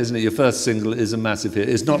massive hit, isn't it? Your first single is a massive hit.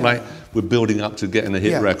 It's not like we're building up to getting a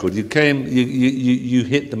hit record. You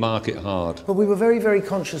hit the market hard. But we were very, very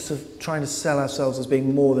conscious of trying to sell ourselves as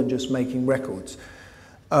being more than just making records.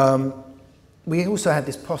 We also had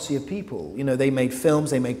this posse of people. You know, they made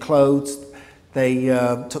films, they made clothes, they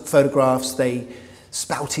took photographs, they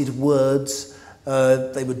spouted words,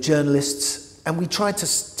 they were journalists. And we tried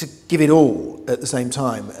to give it all at the same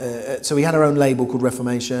time. So we had our own label called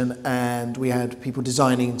Reformation, and we had people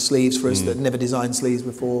designing sleeves for us that had never designed sleeves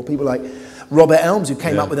before. People like Robert Elms, who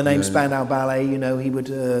came up with the name Spandau Ballet. You know, he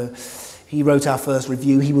wrote our first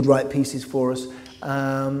review. He would write pieces for us.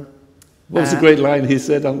 What was the great line he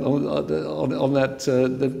said on that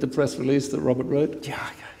the press release that Robert wrote? Yeah,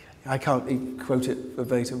 I can't quote it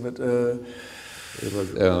verbatim, but.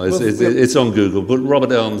 It's on Google, but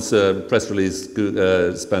Robert Elms' press release,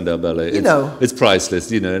 Spandau Ballet, it's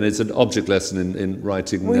priceless, you know, and it's an object lesson in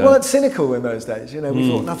writing. We weren't cynical in those days, you know, we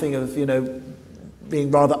thought nothing of, you know,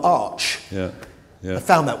 being rather arch. Yeah. I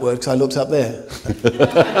found that word because I looked up there.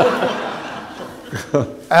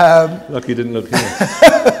 Lucky you didn't look here.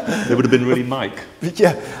 It would have been really Mike.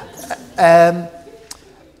 Yeah.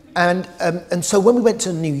 And so when we went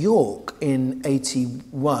to New York in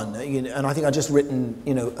 '81, you know, and I think I'd just written,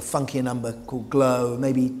 you know, a funkier number called Glow,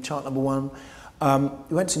 maybe chart number 1.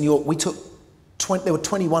 We went to New York. We took there were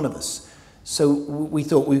 21 of us, so we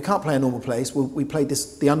thought we can't play a normal place. We played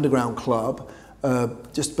the Underground Club,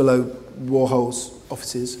 just below Warhol's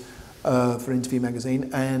offices, for Interview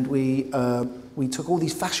magazine, and we took all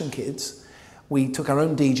these fashion kids. We took our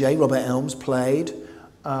own DJ, Robert Elms, played.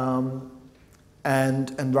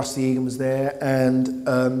 And Rusty Egan was there, and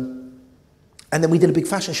then we did a big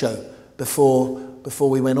fashion show before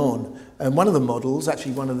we went on. And one of the models,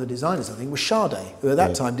 actually one of the designers, I think, was Sade, who at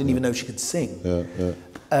that time didn't even know she could sing.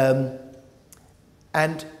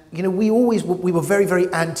 And you know, we were very,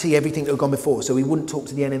 very anti everything that had gone before. So we wouldn't talk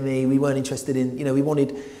to the enemy. We weren't interested in, you know, we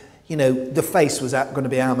wanted, you know, The Face was going to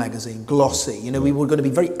be our magazine, glossy. You know, we were going to be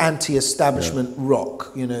very anti-establishment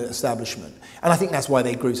rock, you know, establishment. And I think that's why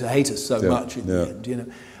they grew to hate us so much in the end, you know.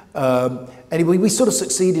 Anyway, we sort of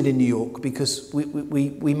succeeded in New York because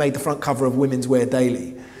we made the front cover of Women's Wear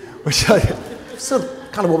Daily, which I sort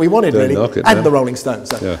of kind of what we wanted, Don't really, knock it, and no. the Rolling Stones.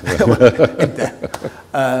 So. Yeah. In there.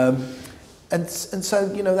 And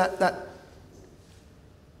so, you know, that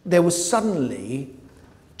there was suddenly,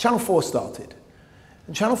 Channel 4 started.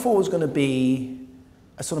 And Channel 4 was going to be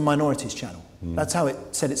a sort of minorities channel. That's how it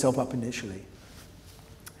set itself up initially.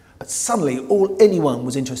 But suddenly, all anyone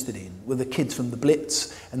was interested in were the kids from the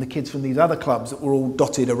Blitz and the kids from these other clubs that were all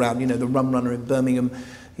dotted around, you know, the Rum Runner in Birmingham,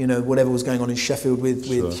 you know, whatever was going on in Sheffield with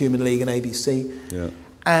Human League and ABC. Yeah.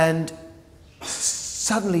 And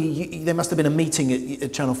suddenly, there must have been a meeting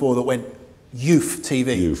at Channel 4 that went, Youth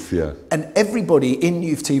TV. Youth, yeah. And everybody in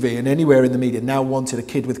Youth TV and anywhere in the media now wanted a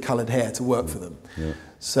kid with coloured hair to work for them. Yeah.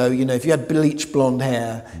 So, you know, if you had bleach blonde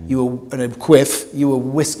hair, you were, and a quiff, you were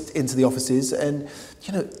whisked into the offices. And,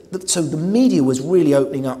 you know, so the media was really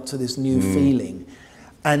opening up to this new feeling.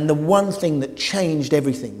 And the one thing that changed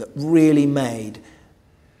everything, that really made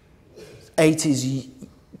 80s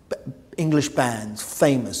English bands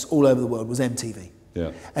famous all over the world, was MTV.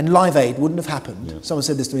 Yeah. And Live Aid wouldn't have happened. Yeah. Someone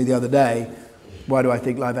said this to me the other day, why do I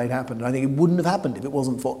think Live Aid happened? And I think it wouldn't have happened if it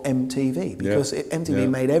wasn't for MTV, because MTV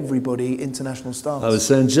made everybody international stars. I was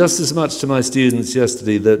saying just as much to my students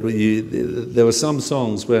yesterday that there were some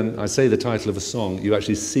songs when I say the title of a song, you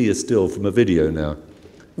actually see a still from a video now.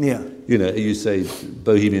 Yeah. You know, you say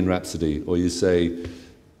Bohemian Rhapsody, or you say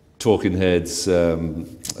Talking Heads, Watching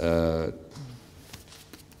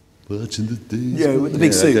the Days. Yeah, with the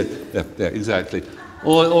big suit. Yeah, exactly.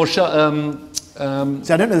 Or See,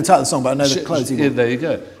 I don't know the title of the song, but I know the clothes. Yeah, there you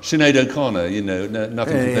go. Sinead O'Connor, you know,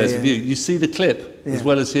 Nothing Compares with You. You see the clip as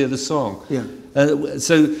well as hear the song. Yeah.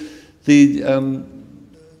 So the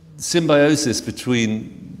symbiosis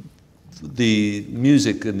between the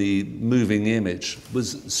music and the moving image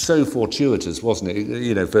was so fortuitous, wasn't it?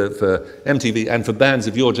 You know, for MTV and for bands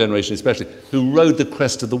of your generation especially, who rode the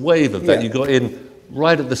crest of the wave of that. Yeah. You got in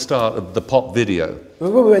right at the start of the pop video.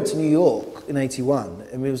 When we went to New York in '81,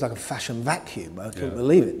 I mean, it was like a fashion vacuum. I couldn't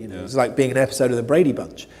believe it. You know, it was like being an episode of the Brady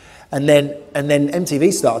Bunch. And then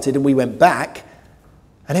MTV started, and we went back,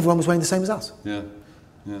 and everyone was wearing the same as us. Yeah.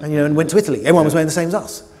 And you know, and went to Italy, everyone was wearing the same as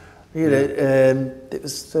us. You know, it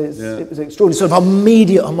was extraordinary. Sort of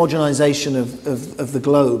immediate homogenisation of the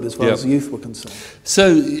globe as far as youth were concerned.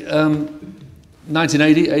 So,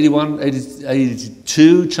 1980, 81,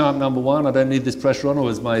 82, chart number one, I don't need this pressure on, or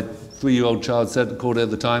as my 3-year-old child said, called it at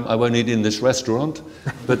the time, I won't eat in this restaurant.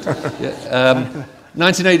 But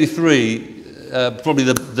 1983, probably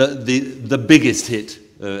the biggest hit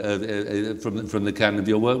from the canon of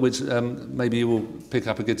your work, which maybe you will pick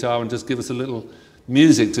up a guitar and just give us a little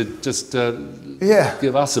music to just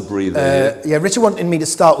give us a breather. Richard wanted me to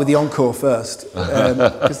start with the encore first.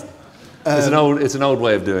 It's an old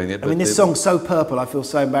way of doing it. I mean, this song's so purple, I feel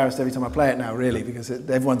so embarrassed every time I play it now, really, because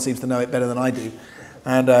everyone seems to know it better than I do.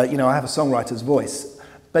 And, you know, I have a songwriter's voice.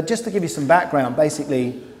 But just to give you some background,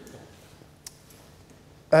 basically,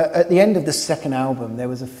 at the end of the second album, there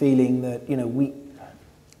was a feeling that, you know,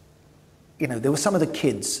 there were some of the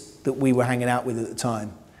kids that we were hanging out with at the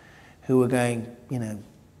time who were going, you know,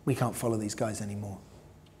 we can't follow these guys anymore.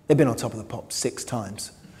 They've been on Top of the Pops 6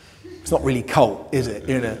 times. It's not really cult, is it,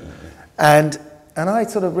 you know? And I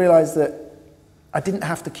sort of realised that I didn't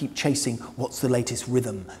have to keep chasing what's the latest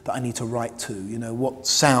rhythm that I need to write to, you know, what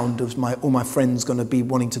sound is all my friends going to be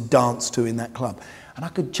wanting to dance to in that club. And I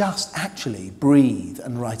could just actually breathe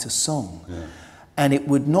and write a song. Yeah. And it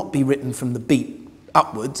would not be written from the beat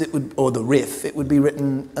upwards, or the riff, it would be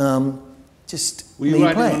written just Were you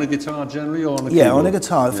writing on a guitar generally, or on a keyboard? Yeah, on a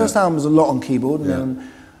guitar. The first album was a lot on keyboard, and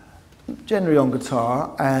then generally on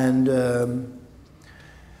guitar, and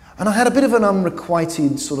I had a bit of an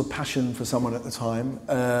unrequited sort of passion for someone at the time,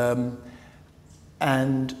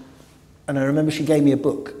 and I remember she gave me a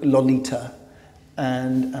book, Lolita,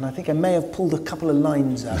 and I think I may have pulled a couple of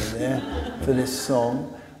lines out of there for this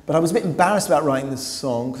song, but I was a bit embarrassed about writing this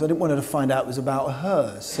song because I didn't want her to find out it was about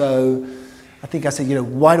her. So I think I said, you know,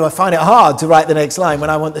 why do I find it hard to write the next line when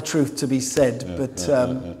I want the truth to be said? But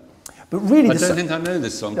really, I don't think I know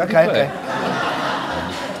this song. Okay.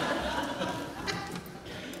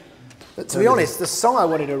 But to be honest, the song I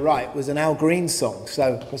wanted to write was an Al Green song.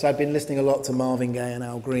 So, because I'd been listening a lot to Marvin Gaye and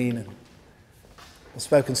Al Green, and I've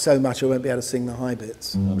spoken so much I won't be able to sing the high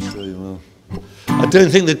bits. I'm sure you will. I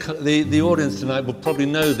don't think the audience tonight will probably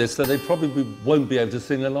know this, so they probably won't be able to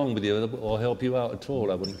sing along with you or help you out at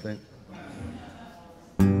all, I wouldn't think.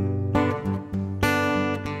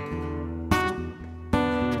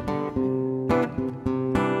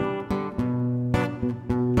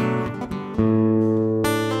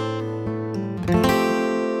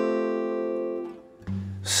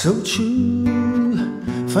 So true,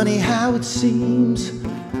 funny how it seems,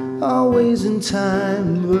 always in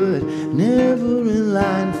time, but never in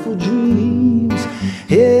line for dreams.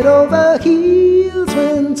 Head over heels,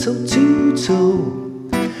 went toe to toe.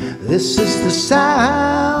 This is the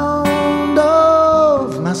sound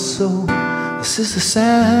of my soul. This is the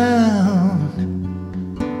sound.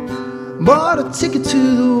 Bought a ticket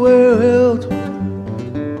to the world.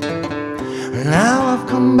 Now I've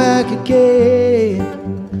come back again.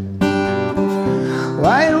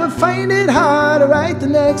 Why do I find it hard to write the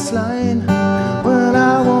next line when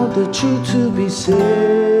I want the truth to be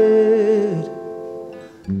said?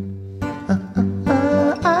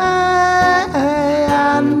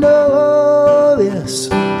 I know this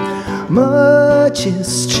much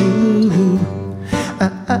is true. I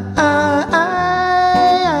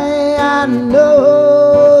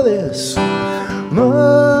know this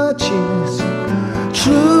much is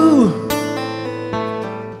true.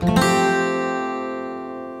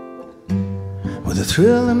 With a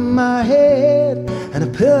thrill in my head and a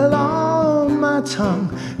pill on my tongue,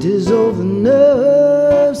 dissolve the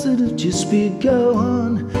nerves that have just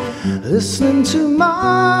begun. Listening to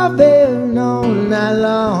Marvin all night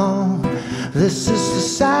long. This is the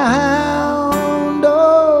sound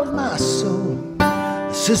of my soul.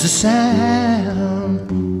 This is the sound.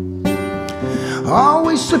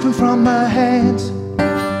 Always slipping from my hands.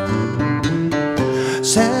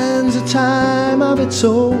 Sands a time of its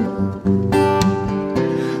own.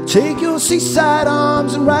 Take your seaside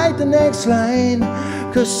arms and write the next line,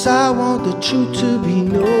 'cause I want the truth to be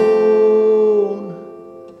known.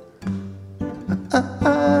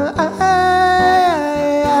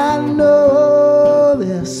 I know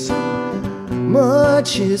this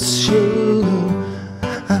much is true.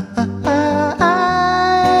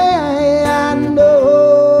 I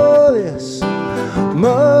know this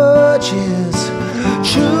much is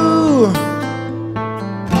true.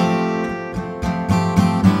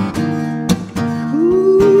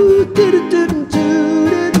 Ooh,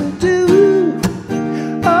 do-do-do-do-do-do-do.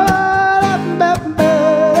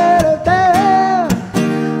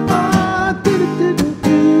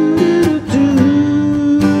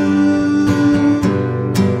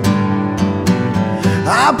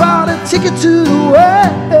 I bought a ticket to the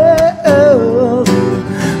world,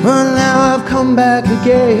 but now I've come back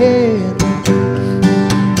again.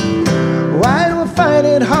 Why do I find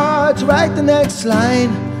it hard to write the next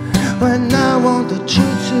line when I want the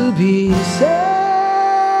truth to be said?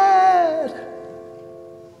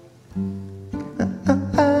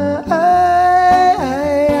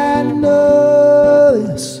 I know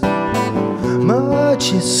this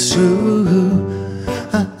much is true.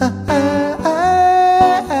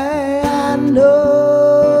 I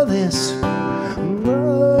know this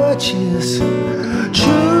much is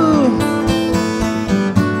true.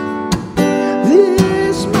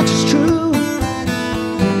 This much is true.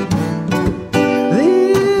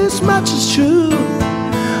 This much is true.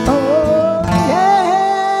 Oh, yeah.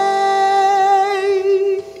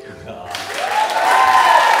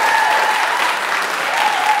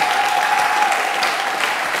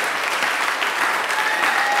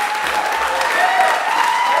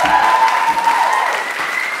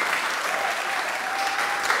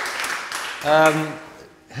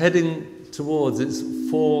 Heading towards its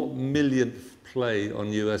 4 millionth play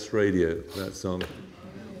on US radio, that song.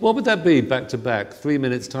 What would that be back to back? 3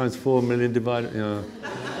 minutes times 4 million divided,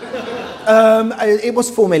 It was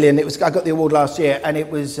 4 million. It was. I got the award last year, and it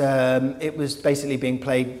was basically being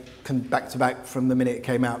played back to back from the minute it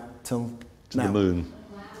came out till now. the moon.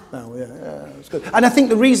 Oh yeah, it was good. And I think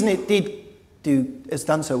the reason it has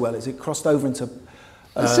done so well is it crossed over into.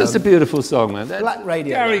 It's just a beautiful song, man. Black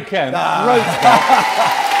radio. Gary Kemp wrote that.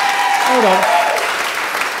 Hold on.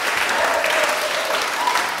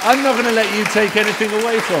 I'm not going to let you take anything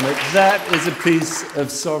away from it. That is a piece of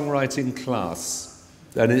songwriting class,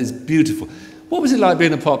 and it is beautiful. What was it like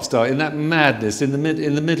being a pop star in that madness, in the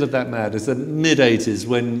middle of that madness, the mid-80s,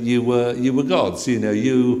 when you were gods? You know,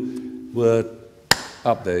 you were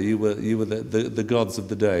up there. You were the gods of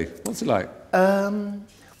the day. What's it like?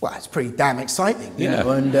 Well, it's pretty damn exciting, you Yeah. know,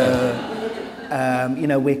 and you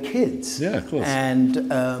know, we're kids. Yeah, of course. And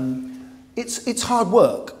it's hard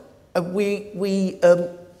work. We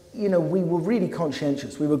were really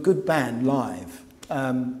conscientious. We were a good band live.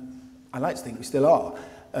 I like to think we still are,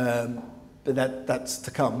 but that's to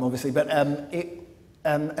come, obviously. But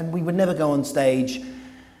and we would never go on stage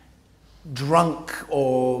drunk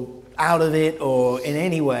or out of it or in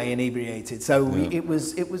any way inebriated. So it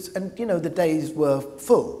was, and you know, the days were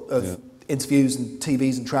full of interviews and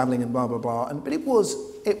TVs and travelling and blah blah blah. But it was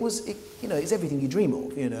you know, it's everything you dream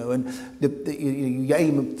of, you know. And you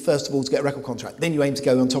aim first of all to get a record contract, then you aim to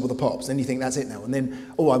go on Top of the Pops, then you think that's it now, and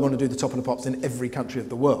then I want to do the Top of the Pops in every country of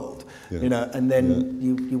the world, you know. And then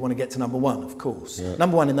you want to get to number one, of course.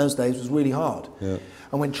 Number one in those days was really hard.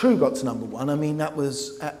 And when True got to number one, I mean, that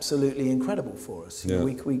was absolutely incredible for us. You know,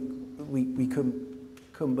 we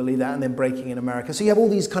couldn't believe that, and then breaking in America. So you have all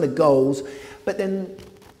these kind of goals, but then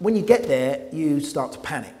when you get there, you start to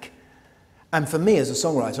panic. And for me as a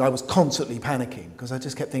songwriter, I was constantly panicking because I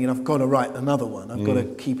just kept thinking, I've got to write another one. I've got to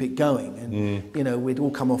keep it going. And, you know, we'd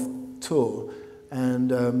all come off tour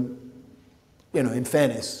and, you know, in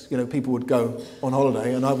fairness, you know, people would go on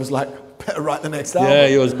holiday and I was like, better write the next album. Yeah,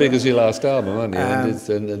 you're as big as your last album, aren't you?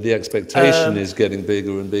 And the expectation is getting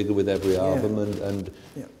bigger and bigger with every album.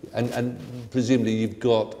 And presumably you've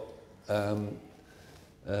got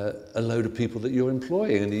a load of people that you're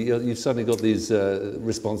employing, and you've suddenly got these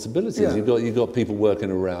responsibilities. You've got people working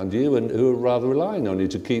around you and who are rather relying on you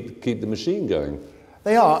to keep the machine going.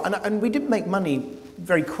 They are, and we didn't make money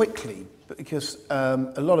very quickly because a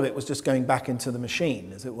lot of it was just going back into the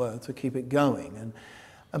machine, as it were, to keep it going.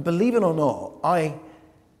 And believe it or not, I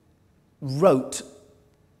wrote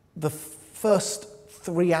the first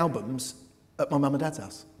 3 albums at my mum and dad's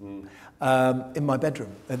house. In my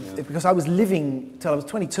bedroom, because I was living till I was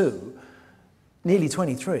 22, nearly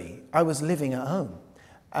 23. I was living at home,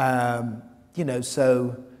 you know.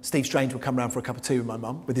 So Steve Strange would come round for a cup of tea with my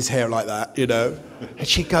mum, with his hair like that, you know, and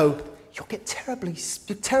she'd go, "You'll get terrible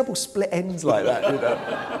split ends like that," you know,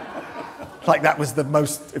 like that was the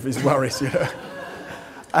most of his worries, you know.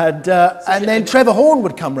 And then Trevor Horn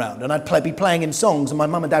would come round, and I'd be playing him songs, and my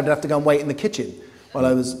mum and dad would have to go and wait in the kitchen while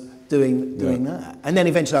I was doing that. And then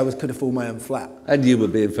eventually I could afford my own flat. And you were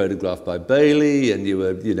being photographed by Bailey, and you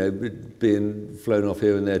were, you know, being flown off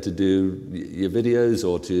here and there to do your videos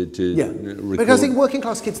or to record. Because I think working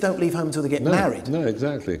class kids don't leave home until they get married. No,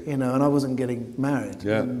 exactly. You know, and I wasn't getting married.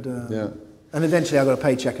 And eventually I got a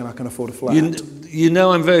paycheck and I can afford a flat. You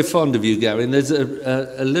know, I'm very fond of you, Gary, and there's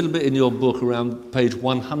a little bit in your book around page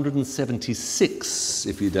 176,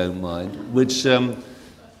 if you don't mind, which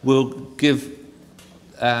will give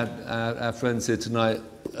our friends here tonight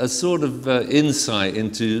a sort of insight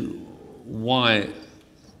into why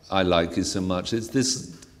I like you so much. It's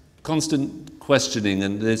this constant questioning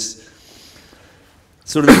and this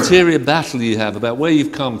sort of interior battle you have about where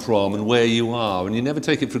you've come from and where you are, and you never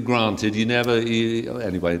take it for granted.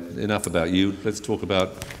 Anyway, enough about you. Let's talk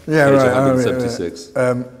about page 176.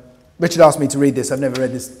 Richard asked me to read this. I've never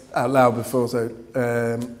read this out loud before, so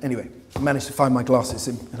anyway, I managed to find my glasses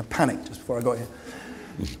in a panic just before I got here.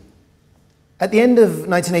 At the end of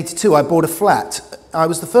 1982, I bought a flat. I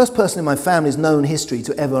was the first person in my family's known history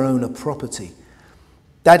to ever own a property.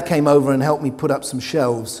 Dad came over and helped me put up some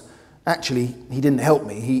shelves. Actually, he didn't help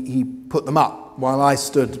me. He put them up while I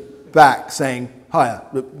stood back saying, higher,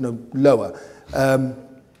 no, lower.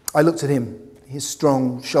 I looked at him, his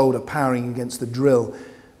strong shoulder powering against the drill,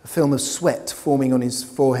 a film of sweat forming on his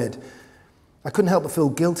forehead. I couldn't help but feel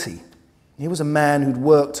guilty. He was a man who'd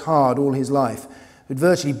worked hard all his life, who'd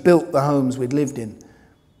virtually built the homes we'd lived in,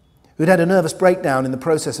 who'd had a nervous breakdown in the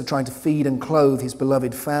process of trying to feed and clothe his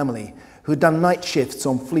beloved family, who'd done night shifts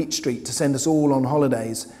on Fleet Street to send us all on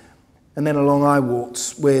holidays, and then along I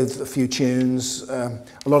walked with a few tunes, a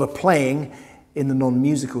lot of playing in the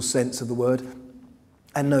non-musical sense of the word,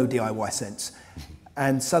 and no DIY sense.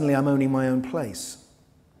 And suddenly I'm owning my own place.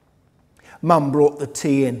 Mum brought the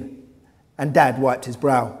tea in, and Dad wiped his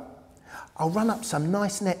brow. "I'll run up some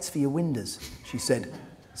nice nets for your windows," she said,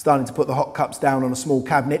 starting to put the hot cups down on a small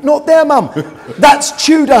cabinet. "Not there, Mum! That's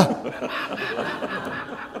Tudor!"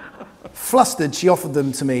 Flustered, she offered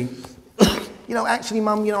them to me. "You know, actually,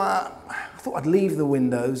 Mum, you know, I thought I'd leave the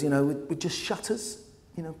windows, you know, with just shutters,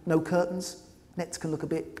 you know, no curtains. Nets can look a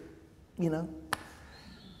bit, you know.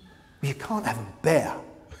 You can't have them bare.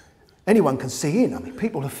 Anyone can see in. I mean,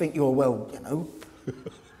 people will think you're, well, you know."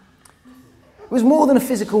 It was more than a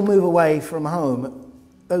physical move away from home.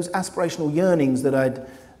 Those aspirational yearnings that I'd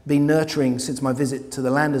been nurturing since my visit to the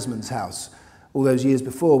Landersman's house all those years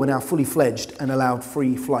before were now fully fledged and allowed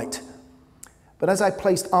free flight. But as I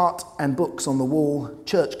placed art and books on the wall,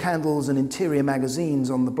 church candles and interior magazines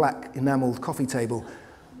on the black enamelled coffee table,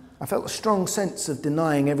 I felt a strong sense of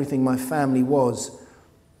denying everything my family was.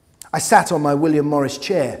 I sat on my William Morris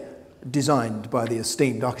chair, designed by the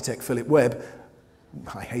esteemed architect Philip Webb,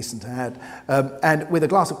 I hasten to add, and with a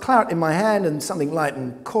glass of claret in my hand and something light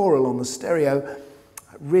and choral on the stereo,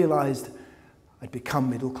 I realised I'd become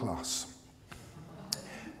middle class.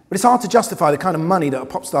 But it's hard to justify the kind of money that a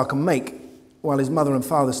pop star can make while his mother and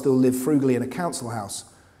father still lived frugally in a council house.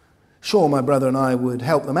 Sure, my brother and I would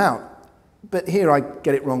help them out, but here I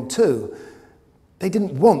get it wrong too. They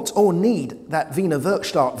didn't want or need that Wiener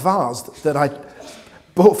Werkstatt vase that I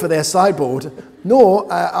bought for their sideboard,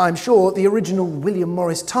 nor, I'm sure, the original William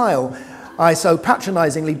Morris tile I so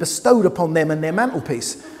patronisingly bestowed upon them and their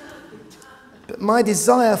mantelpiece. But my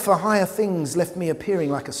desire for higher things left me appearing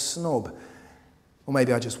like a snob. Or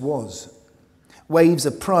maybe I just was. Waves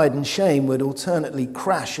of pride and shame would alternately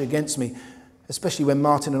crash against me, especially when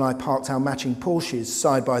Martin and I parked our matching Porsches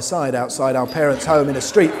side by side outside our parents' home in a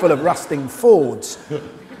street full of rusting Fords.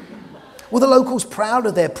 Were the locals proud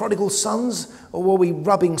of their prodigal sons, or were we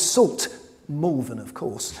rubbing salt, Malvern of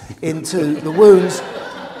course, into the wounds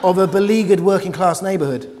of a beleaguered working-class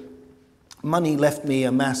neighbourhood? Money left me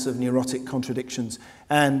a mass of neurotic contradictions,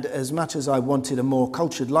 and as much as I wanted a more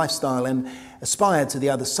cultured lifestyle and aspired to the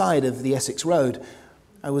other side of the Essex Road,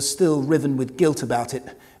 I was still riven with guilt about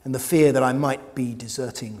it and the fear that I might be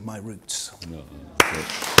deserting my roots.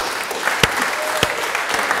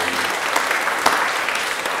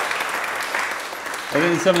 I think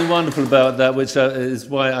there's something wonderful about that, which is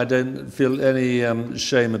why I don't feel any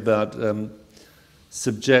shame about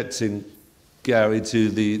subjecting Gary to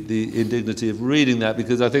the indignity of reading that,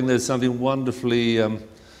 because I think there's something wonderfully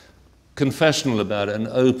confessional about it, and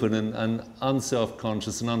open and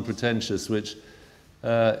unself-conscious and unpretentious, which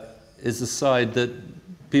is a side that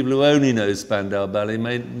people who only know Spandau Ballet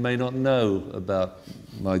may not know about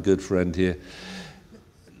my good friend here.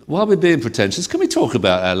 While we're being pretentious, can we talk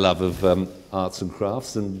about our love of arts and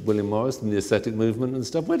crafts and William Morris and the aesthetic movement and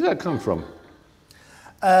stuff? Where did that come from?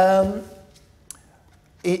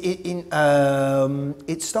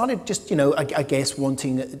 It started just, you know, I guess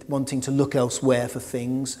wanting to look elsewhere for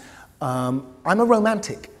things. I'm a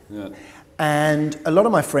romantic. Yeah. And a lot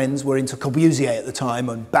of my friends were into Corbusier at the time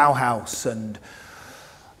and Bauhaus, and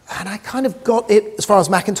I kind of got it as far as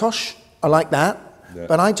Macintosh. I like that. Yeah.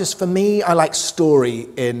 But for me, I like story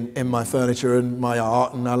in my furniture and my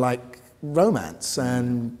art, and I like romance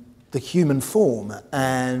and the human form,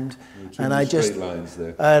 and I just,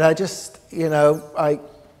 you know,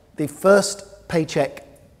 the first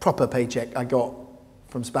proper paycheck I got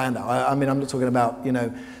from Spandau. I mean, I'm not talking about, you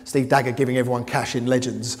know, Steve Dagger giving everyone cash in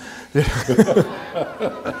Legends,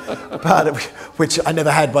 but, which I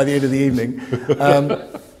never had by the end of the evening.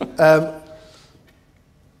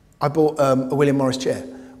 I bought a William Morris chair,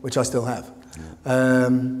 which I still have.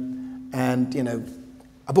 And, you know,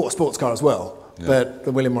 I bought a sports car as well. Yeah. But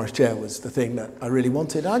the William Morris chair was the thing that I really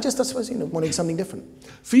wanted. I suppose, you know, wanted something different.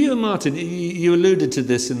 For you and Martin, you alluded to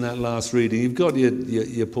this in that last reading. You've got your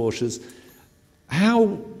Porsches.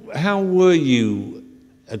 How were you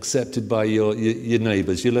accepted by your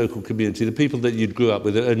neighbours, your local community, the people that you grew up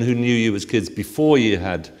with and who knew you as kids before you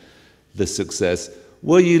had the success?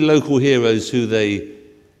 Were you local heroes who they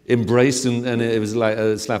embraced and it was like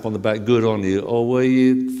a slap on the back, good on you, or were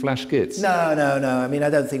you flash kits? No. I mean, I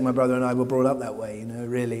don't think my brother and I were brought up that way, you know,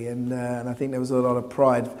 really. And I think there was a lot of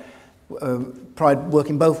pride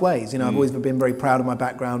working both ways. You know, I've always been very proud of my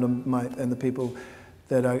background and the people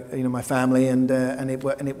that are, you know, my family, and it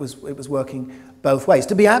was working both ways.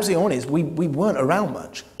 To be absolutely honest, we weren't around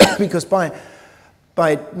much because by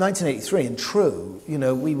 1983 and true, you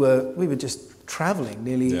know, we were just travelling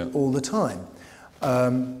nearly all the time.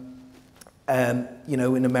 You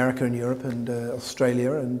know, in America and Europe and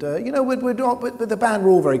Australia, and you know, but the band were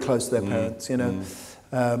all very close to their parents. You know,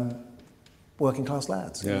 working class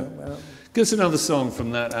lads. Yeah. You know, Give us another song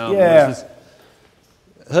from that album. Yeah. Which is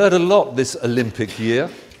heard a lot this Olympic year.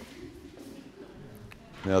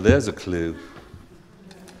 Now there's a clue.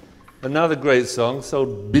 Another great song,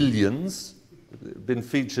 sold billions, been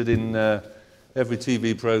featured in every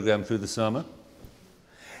TV programme through the summer.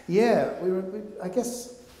 Yeah, I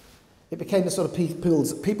guess it became a sort of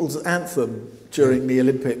people's anthem during the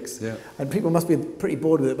Olympics. Yeah. And people must be pretty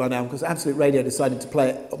bored with it by now, because Absolute Radio decided to play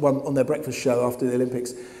it on their breakfast show after the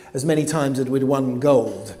Olympics as many times as we'd won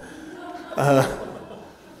gold.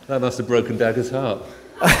 That must have broken Dagger's heart.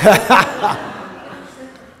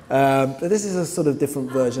 But this is a sort of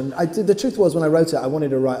different version. The truth was, when I wrote it, I wanted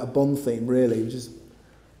to write a Bond theme, really, which is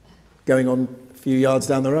going on a few yards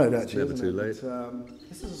down the road, actually. Never too late. But,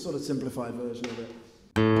 this is a sort of simplified version of it.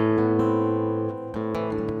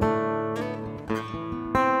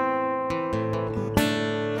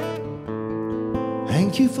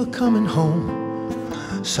 Thank you for coming home.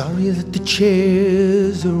 Sorry that the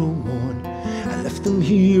chairs are all worn. I left them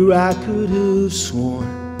here, I could have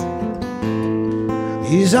sworn.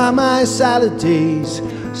 These are my salad days,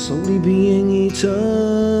 slowly being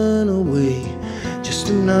eaten away. Just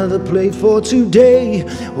another plate for today.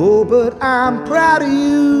 Oh, but I'm proud of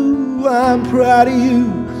you, I'm proud of you.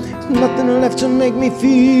 There's nothing left to make me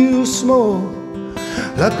feel small.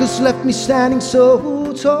 Luck has left me standing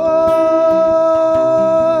so tall,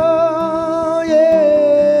 yeah.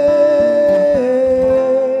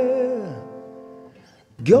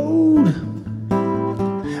 Gold,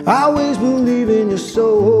 I always believe in your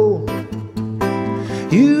soul.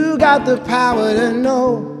 You got the power to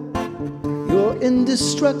know you're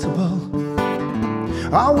indestructible.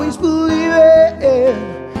 Always believe it,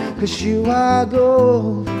 'cause you are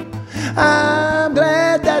gold. I'm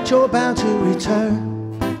glad that you're bound to return.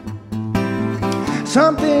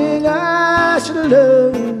 Something I should have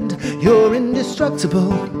learned, you're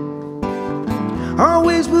indestructible.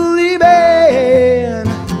 Always believe it.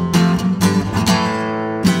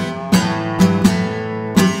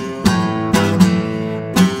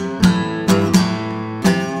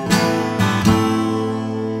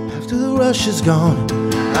 Rush is gone,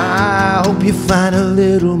 I hope you find a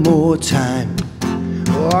little more time.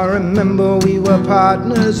 Oh, I remember we were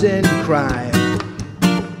partners in crime.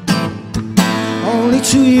 Only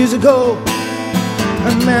 2 years ago,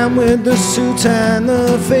 a man with the suit and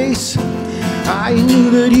the face, I knew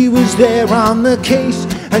that he was there on the case.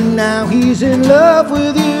 And now he's in love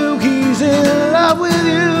with you, he's in love with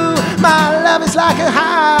you. My love is like a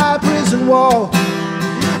high prison wall,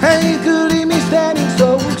 and you could leave me standing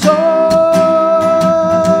so tall.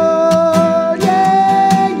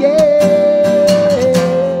 Yeah, yeah.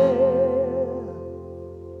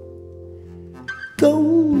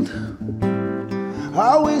 Gold, I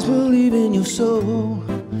always believe in your soul.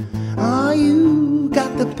 Ah, you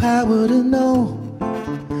got the power to know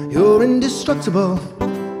you're indestructible.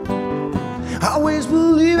 I always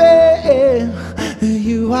believe it,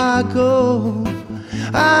 you are gold.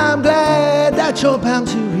 I'm glad that you're bound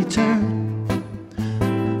to return.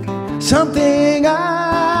 Something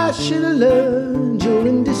I should have learned, you're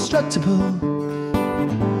indestructible.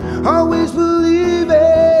 Always believe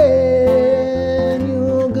in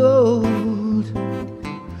your gold.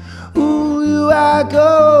 Ooh, you are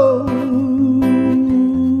gold.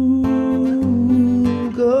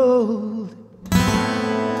 Gold.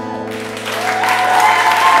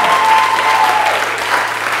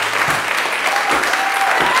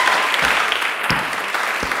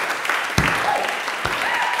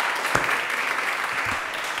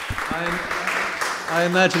 I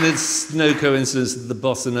imagine it's no coincidence that the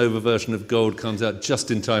bossa nova version of Gold comes out just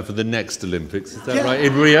in time for the next Olympics. Is that right?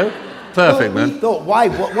 In Rio? Perfect, well, man. We thought, why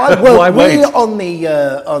wait? we're on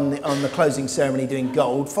the closing ceremony doing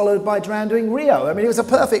Gold, followed by Duran doing Rio. I mean, it was a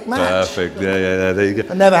perfect match. Perfect. Yeah, there you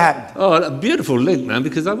go. It never happened. Oh, a beautiful link, man,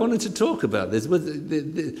 because I wanted to talk about this. With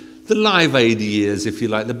the Live Aid years, if you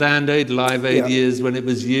like, the Band Aid Live Aid years when it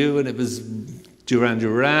was you and it was Duran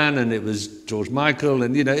Duran and it was George Michael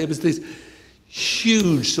and, you know, it was this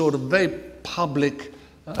huge sort of very public,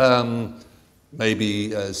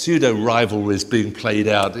 maybe pseudo rivalries being played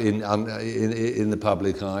out in the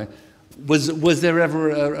public eye. Was there ever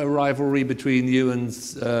a rivalry between you and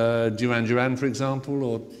Duran Duran, for example,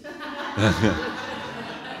 or?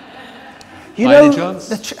 You By know, any chance?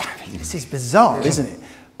 this is bizarre, isn't it?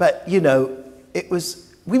 But you know,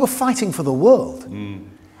 we were fighting for the world,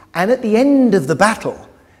 and at the end of the battle,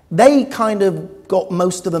 they kind of got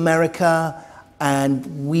most of America,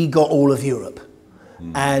 and we got all of Europe,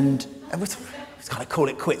 and we've got to call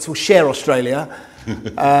it quits. We'll share Australia,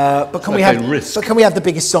 but can we have the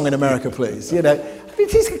biggest song in America, please? You know, I mean,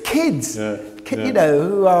 these are kids, you know,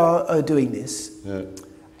 who are doing this, and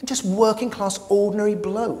just working class, ordinary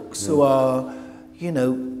blokes who are, you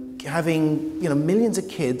know, having, you know, millions of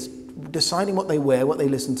kids deciding what they wear, what they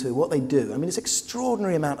listen to, what they do. I mean, it's an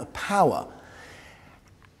extraordinary amount of power,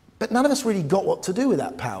 but none of us really got what to do with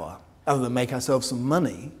that power, other than make ourselves some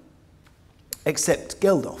money, except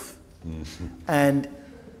Geldof. And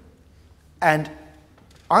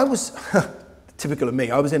I was, typical of me,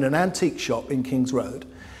 I was in an antique shop in King's Road,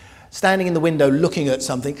 standing in the window looking at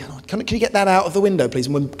something. Can you get that out of the window, please?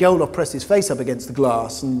 And when Geldof pressed his face up against the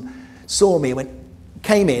glass and saw me,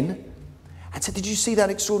 came in and said, "Did you see that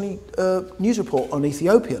extraordinary news report on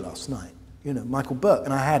Ethiopia last night? You know, Michael Burke."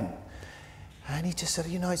 And I hadn't. And he just said,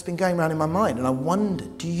 "You know, it's been going around in my mind." And I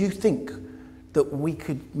wondered, do you think that we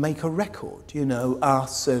could make a record, you know,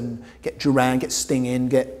 us and get Duran, get Sting in,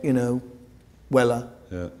 get, you know, Weller?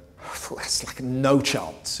 Yeah. I thought that's like no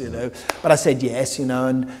chance, you know. But I said yes, you know,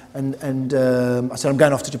 and I said, "I'm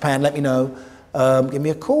going off to Japan, let me know, give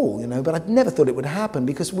me a call," you know. But I'd never thought it would happen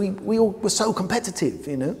because we all were so competitive,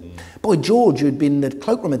 you know. Boy George, who'd been the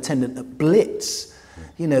cloakroom attendant at Blitz,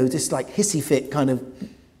 you know, just like hissy fit kind of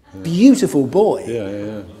beautiful boy.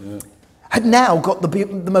 Yeah. Had now got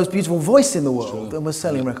the most beautiful voice in the world and was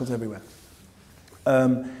selling records everywhere.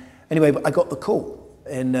 Anyway, but I got the call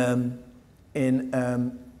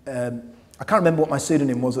I can't remember what my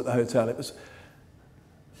pseudonym was at the hotel. I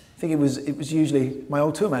think it was usually my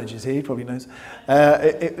old tour manager's here. He probably knows.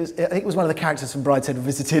 I think it was one of the characters from Brideshead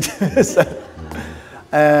Revisited. So,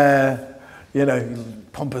 you know,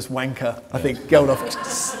 pompous wanker. I think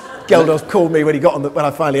Geldof called me when when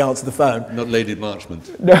I finally answered the phone. Not Lady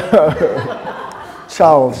Marchmont. No,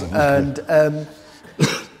 Charles, and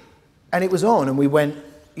it was on, and we went.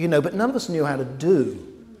 You know, but none of us knew how to do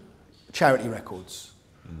charity records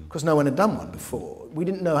because no one had done one before. We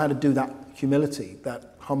didn't know how to do that humility,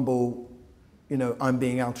 that humble, you know, I'm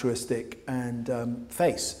being altruistic and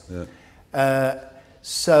face. Yeah.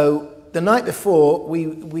 So the night before,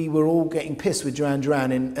 we were all getting pissed with Duran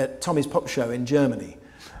Duran at Tommy's Pop Show in Germany,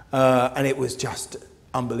 and it was just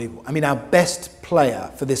unbelievable. I mean, our best player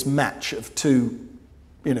for this match of two,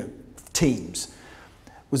 you know, teams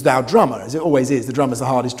was our drummer, as it always is. The drummer's the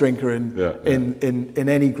hardest drinker in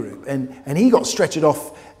any group. And he got stretchered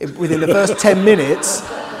off within the first 10 minutes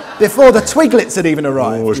before the Twiglets had even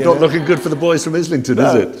arrived. Oh, it's not looking good for the boys from Islington,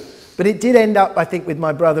 is it? But it did end up, I think, with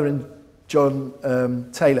my brother and John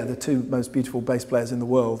Taylor, the two most beautiful bass players in the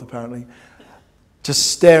world, apparently,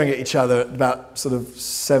 just staring at each other at about sort of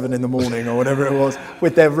 7 in the morning or whatever it was,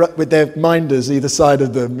 with their minders either side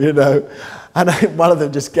of them, you know. And one of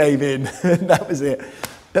them just gave in, and that was it.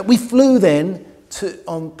 But we flew then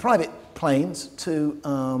on private planes to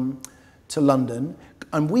London,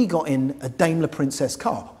 and we got in a Daimler Princess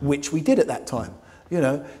car, which we did at that time, you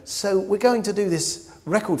know. So we're going to do this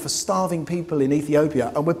record for starving people in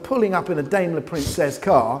Ethiopia, and we're pulling up in a Daimler Princess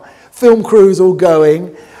car, film crews all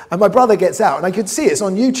going, and my brother gets out, and I could see it's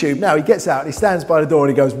on YouTube now. He gets out, and he stands by the door,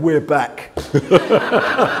 and he goes, "We're back."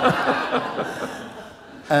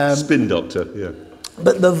 Spin doctor, yeah.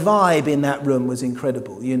 But the vibe in that room was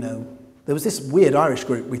incredible, you know. There was this weird Irish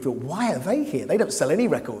group. We thought, why are they here? They don't sell any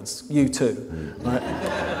records, U2. Right?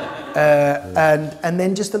 And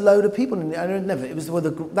then just a load of people. And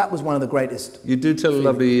that was one of the greatest. You do tell a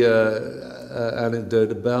lovely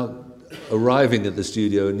anecdote about arriving at the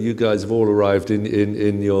studio, and you guys have all arrived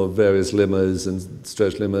in your various limos and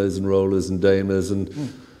stretch limos and rollers and Damers, and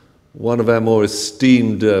one of our more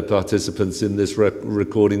esteemed participants in this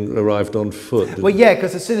recording arrived on foot. Well, yeah,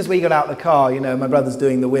 because as soon as we got out of the car, you know, my brother's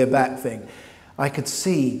doing the "we're back" thing, I could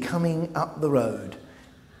see coming up the road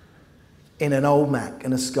in an old Mac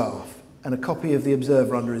and a scarf and a copy of The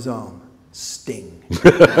Observer under his arm, Sting.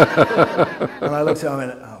 And I looked at him and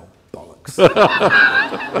went, oh, bollocks.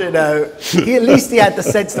 You know, at least he had the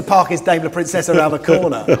sense to park his Daimler Princess around the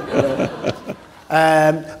corner. You know?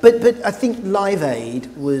 But I think Live Aid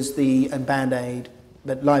and Band Aid,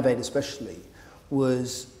 but Live Aid especially,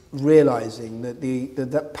 was realising that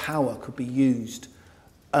that power could be used.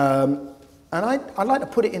 And I'd like to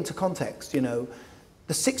put it into context, you know.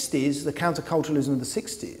 The 60s, the counterculturalism of the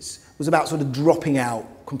 60s, was about sort of dropping out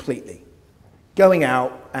completely. Going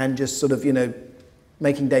out and just sort of, you know,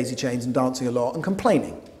 making daisy chains and dancing a lot and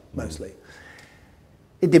complaining, mostly.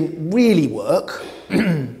 It didn't really work.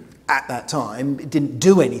 At that time, it didn't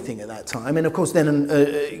do anything at that time, and of course, then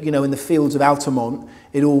you know, in the fields of Altamont,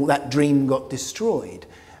 that dream got destroyed,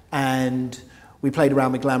 and we played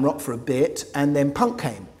around with glam rock for a bit, and then punk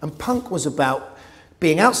came, and punk was about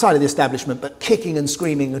being outside of the establishment, but kicking and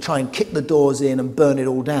screaming and trying to kick the doors in and burn it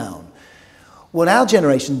all down. What our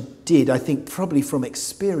generation did, I think, probably from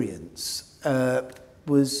experience,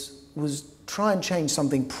 was try and change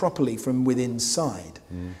something properly from within inside,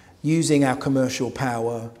 using our commercial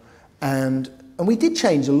power. And we did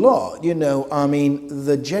change a lot, you know. I mean,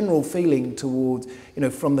 the general feeling towards, you know,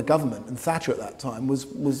 from the government and Thatcher at that time was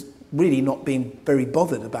really not being very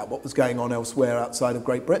bothered about what was going on elsewhere outside of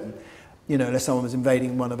Great Britain, you know, unless someone was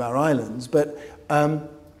invading one of our islands. But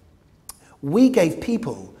we gave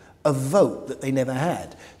people a vote that they never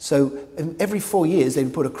had. So every 4 years they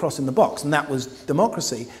would put a cross in the box, and that was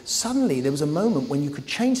democracy. Suddenly there was a moment when you could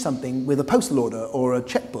change something with a postal order or a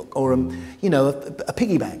checkbook or you know, a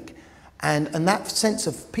piggy bank. And that sense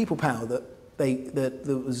of people power that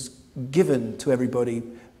was given to everybody,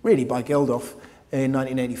 really by Geldof in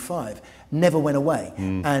 1985, never went away.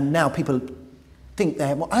 And now people think they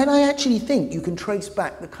have more. And I actually think you can trace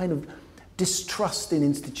back the kind of distrust in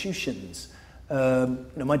institutions. You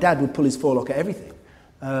know, my dad would pull his forelock at everything.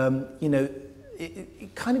 You know,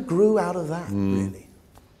 it kind of grew out of that, really.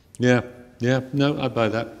 Yeah. No, I buy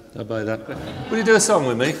that. Will you do a song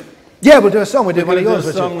with me? Yeah, we'll do a song. We'll do one of yours.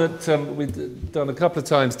 A song that we've done a couple of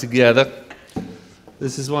times together.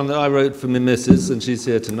 This is one that I wrote for my missus, and she's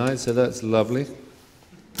here tonight, so that's lovely.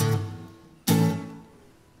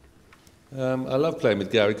 I love playing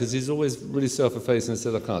with Gary because he's always really self-effacing and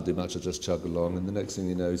said, I can't do much, I just chug along. And the next thing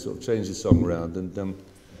you know, he sort of changed his song around and they're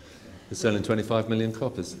selling 25 million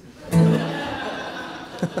copies. Look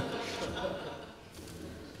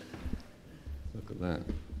at that.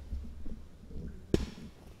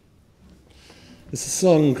 It's a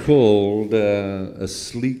song called A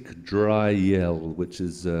Sleek Dry Yell, which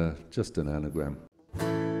is just an anagram.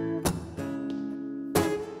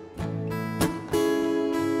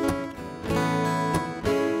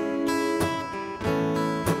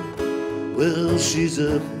 Well, she's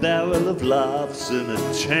a barrel of laughs and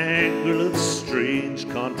a tangle of strange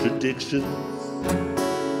contradictions.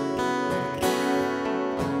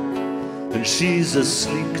 And she's a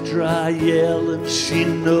sleek, dry yell, and she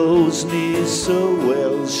knows me so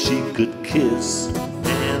well she could kiss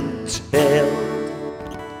and tell.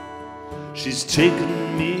 She's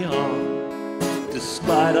taken me on,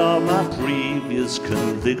 despite all my previous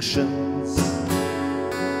convictions.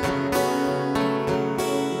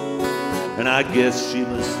 And I guess she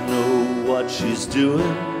must know what she's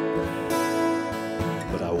doing,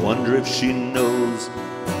 but I wonder if she knows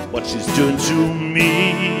what she's doing to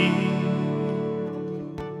me.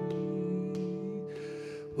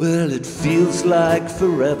 Well, it feels like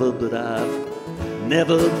forever, but I've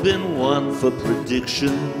never been one for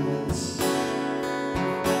predictions.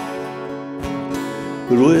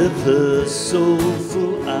 But with her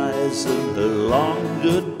soulful eyes and her long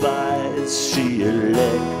goodbyes, she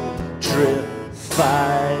electrifies.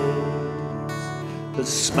 Her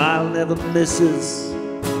smile never misses,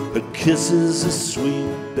 her kisses are sweet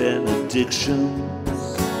benedictions.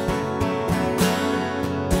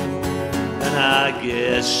 And I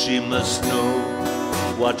guess she must know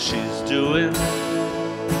what she's doing.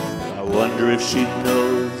 I wonder if she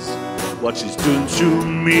knows what she's doing to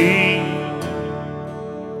me.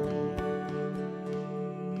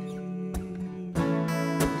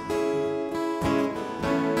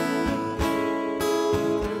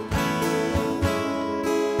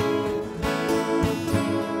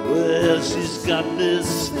 Well, she's got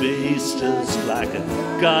this face just like a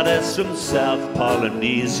goddess from South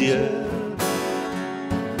Polynesia.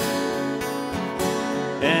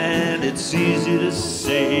 And it's easy to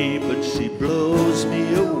say, but she blows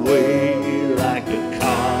me away like a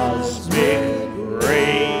cosmic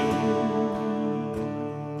ray.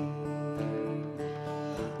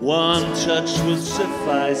 One touch would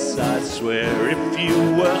suffice, I swear. If you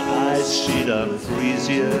were ice, she'd unfreeze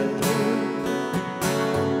you.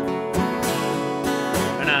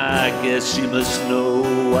 And I guess she must know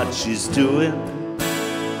what she's doing,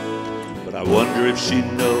 but I wonder if she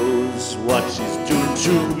knows what she's doing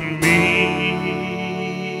to me.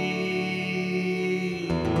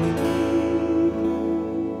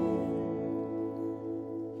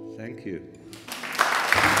 Thank you.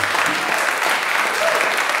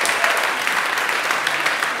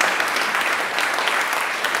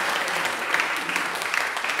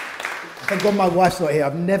 Thank God my wife's not here.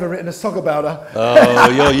 I've never written a song about her. Oh,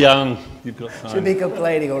 you're young. You've got time. She'll be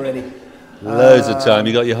complaining already. Loads of time.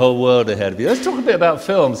 You've got your whole world ahead of you. Let's talk a bit about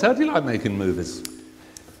films. How do you like making movies?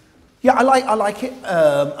 Yeah, I like it.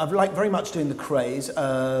 I've liked very much doing The Craze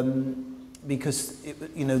because,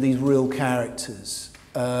 these real characters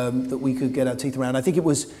that we could get our teeth around. I think it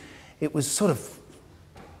was sort of,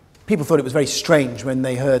 people thought it was very strange when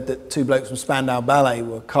they heard that two blokes from Spandau Ballet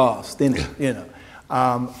were cast in it,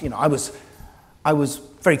 I was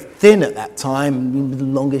very thin at that time, with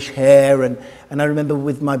longish hair, and I remember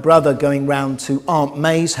with my brother going round to Aunt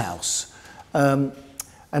May's house, and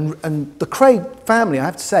the Craig family, I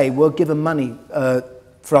have to say, were given money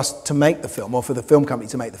for us to make the film, or for the film company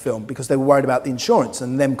to make the film, because they were worried about the insurance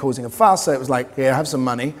and them causing a fuss. So it was like, yeah, have some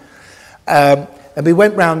money, and we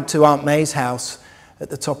went round to Aunt May's house at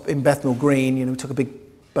the top in Bethnal Green. We took a big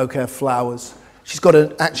bouquet of flowers. She's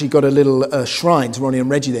actually got a little shrine to Ronnie and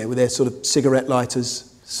Reggie there with their sort of cigarette lighters.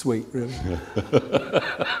 Sweet, really.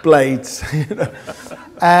 Blades,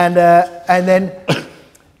 and then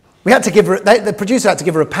we had to give her. The producer had to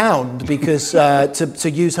give her £1 because to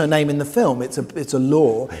use her name in the film, it's a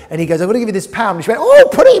law. And he goes, "I'm going to give you this £1." And she went, "Oh,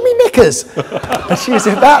 put it in me knickers." And she was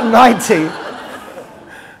about 90.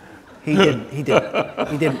 He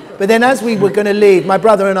didn't. But then, as we were going to leave, my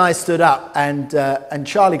brother and I stood up, and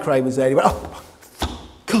Charlie Craig was there. He went, "Oh,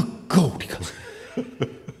 good God!" He goes,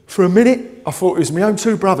 "For a minute, I thought it was my own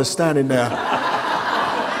two brothers standing there."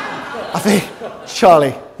 I think,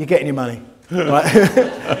 Charlie, you're getting your money. Right?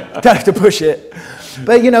 Don't have to push it.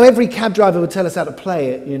 But every cab driver would tell us how to play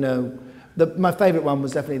it. My favourite one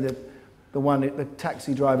was definitely the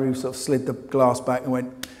taxi driver who sort of slid the glass back and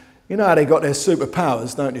went, you know how they got their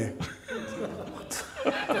superpowers, don't you? What?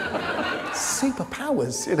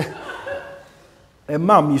 Superpowers, you know? Their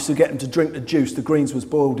mum used to get them to drink the juice the greens was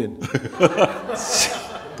boiled in.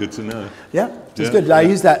 Good to know. Yeah, it's good. I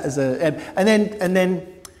use that as a, and then,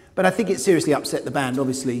 but I think it seriously upset the band.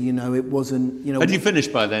 Obviously, you know, it wasn't, you know. Had you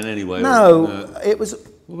finished by then anyway? No, it was.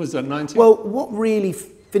 What was that, 90? Well, what really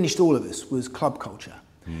finished all of this was club culture.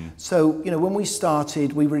 So, you know, when we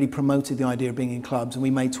started, we really promoted the idea of being in clubs, and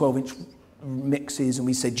we made 12-inch mixes, and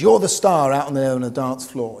we said, you're the star out on the dance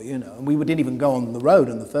floor, you know. And we didn't even go on the road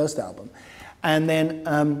on the first album. And then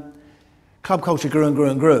club culture grew and grew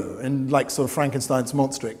and grew, and like sort of Frankenstein's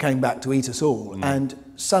monster, it came back to eat us all. And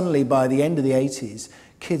suddenly, by the end of the 80s,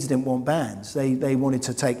 kids didn't want bands. They wanted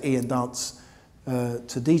to take E and dance to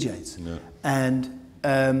DJs. Yeah. And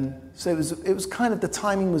so it was kind of, the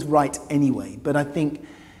timing was right anyway, but I think,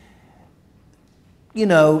 you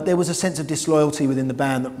know, there was a sense of disloyalty within the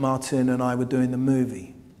band that Martin and I were doing the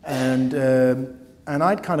movie, and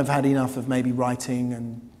I'd kind of had enough of maybe writing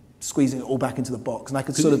and squeezing it all back into the box, and I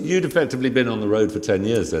could sort of... You'd effectively been on the road for 10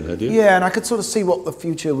 years then, had you? Yeah, and I could sort of see what the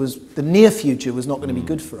future was, the near future was not going to be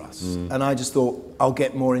good for us, and I just thought, I'll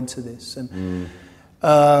get more into this, and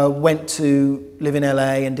went to live in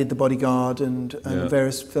LA and did The Bodyguard and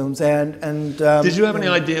various films there, and did you have any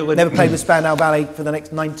idea when... Never played with Spandau Ballet for the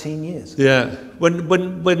next 19 years. Yeah, when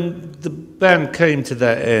the band came to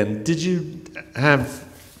that end, did you have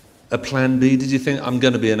a plan B? Did you think, I'm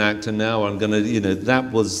going to be an actor now, I'm going to, you know, that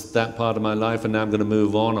was that part of my life, and now I'm going to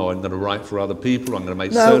move on, or I'm going to write for other people, I'm going to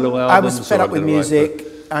make solo albums? I was fed up with music.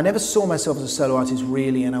 I never saw myself as a solo artist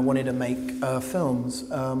really, and I wanted to make films.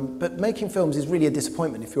 But making films is really a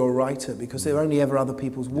disappointment if you're a writer, because they're only ever other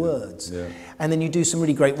people's words. Yeah. And then you do some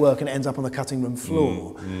really great work and it ends up on the cutting room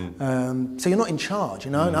floor. So you're not in charge,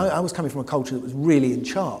 you know. And I was coming from a culture that was really in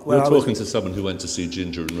charge. We were talking to someone who went to see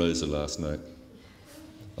Ginger and Rosa last night.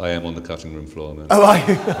 I am on the cutting room floor now. Oh, are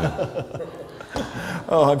you? Yeah.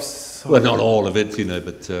 Oh, I'm sorry. Well, not all of it, you know,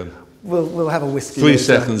 but... We'll have a whiskey. 3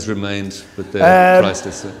 seconds remained, but they're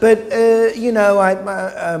priceless. But you know,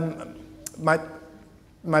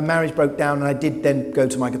 my marriage broke down, and I did then go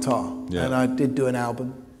to my guitar, and I did do an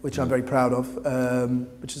album, which I'm very proud of,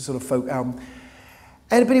 which is a sort of folk album.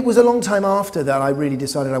 But it was a long time after that I really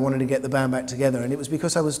decided I wanted to get the band back together, and it was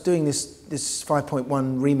because I was doing this 5.1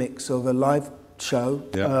 remix of a live show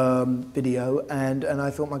video, and I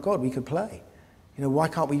thought, my God, we could play. You know, why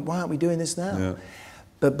aren't we doing this now? Yeah.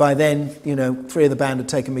 But by then, you know, 3 of the band had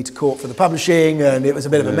taken me to court for the publishing, and it was a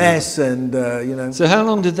bit of a mess, and, you know. So how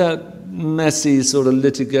long did that messy sort of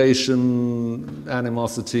litigation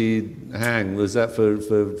animosity hang? Was that for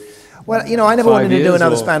Well, you know, I never wanted to do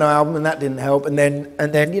another Spandau album, and that didn't help. And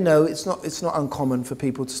then, you know, it's not uncommon for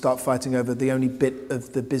people to start fighting over the only bit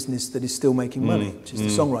of the business that is still making money, which is the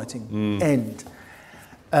songwriting end.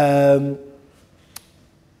 And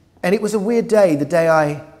it was a weird day, the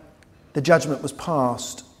day the judgment was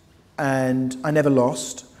passed, and I never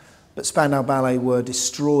lost, but Spandau Ballet were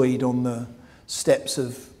destroyed on the steps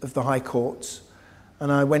of the High Courts,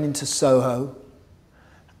 and I went into Soho,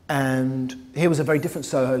 and here was a very different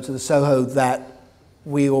Soho to the Soho that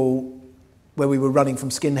where we were running from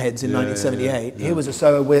Skinheads in 1978. Here was a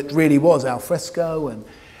Soho where it really was al fresco, and,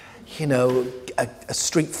 you know, a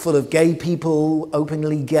street full of gay people,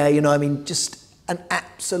 openly gay, you know, I mean, just an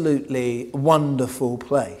absolutely wonderful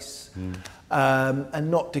place. And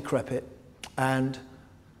not decrepit, and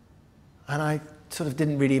I sort of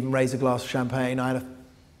didn't really even raise a glass of champagne. I had a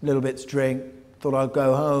little bit to drink, thought I'd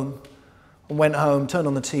go home, and went home, turned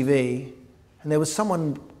on the TV, and there was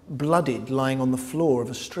someone bloodied lying on the floor of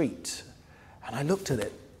a street, and I looked at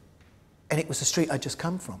it, and it was the street I'd just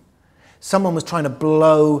come from. Someone was trying to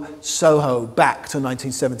blow Soho back to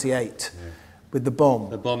 1978. With the bomb.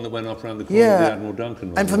 The bomb that went off around the corner of the Admiral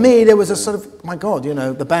Duncan. And for me, there was a sort of, my God, you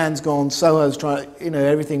know, the band's gone, Soho's trying, you know,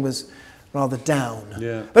 everything was rather down.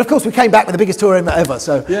 Yeah. But of course, we came back with the biggest tour ever,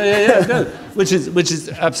 so. No, which is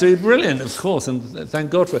absolutely brilliant, of course, and thank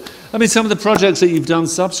God for it. I mean, some of the projects that you've done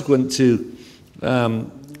subsequent to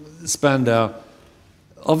Spandau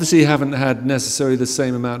obviously haven't had necessarily the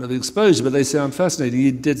same amount of exposure, but they sound fascinating.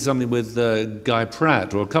 You did something with Guy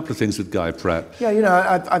Pratt, or a couple of things with Guy Pratt. Yeah, you know,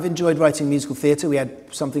 I've enjoyed writing musical theatre. We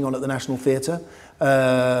had something on at the National Theatre,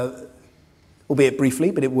 albeit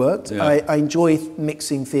briefly, but it worked. Yeah. I enjoy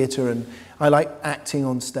mixing theatre, and I like acting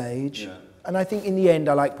on stage. Yeah. And I think in the end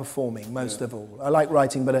I like performing most of all. I like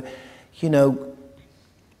writing, but, you know,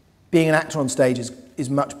 being an actor on stage is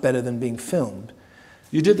much better than being filmed.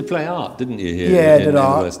 You did the play Art, didn't you, here in the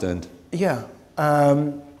West End? Yeah.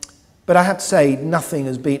 But I have to say, nothing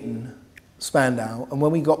has beaten Spandau, and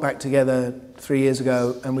when we got back together 3 years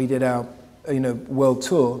ago and we did our, world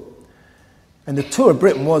tour, and the tour of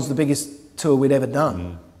Britain was the biggest tour we'd ever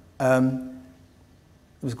done.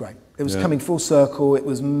 It was great. It was coming full circle. It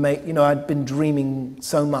was, I'd been dreaming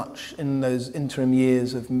so much in those interim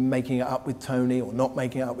years of making it up with Tony or not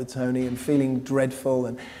making it up with Tony, and feeling dreadful,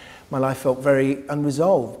 and my life felt very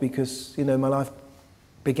unresolved because, my life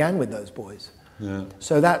began with those boys. Yeah.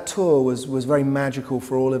 So that tour was very magical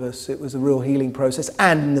for all of us. It was a real healing process,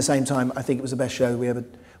 and in the same time, I think it was the best show we ever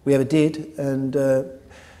did, and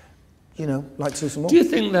like to do some more. Do you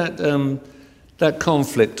think that that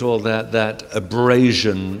conflict or that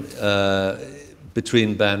abrasion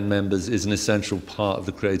between band members is an essential part of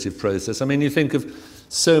the creative process? I mean, you think of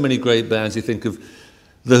so many great bands. You think of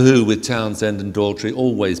The Who with Townsend and Daltrey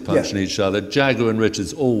always punching each other. Jagger and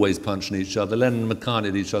Richards always punching each other. Lennon and McCartney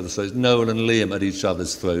at each other's throats. Noel and Liam at each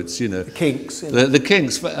other's throats. The Kinks. The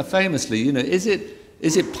Kinks, famously. Is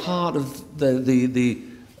it part of the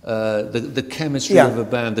chemistry of a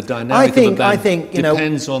band, the dynamic of a band? I think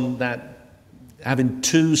depends on that. Having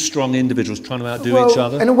two strong individuals trying to outdo each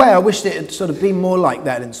other? In a way, I wished it had sort of been more like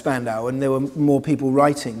that in Spandau, and there were more people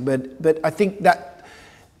writing. But I think that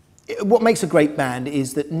what makes a great band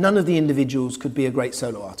is that none of the individuals could be a great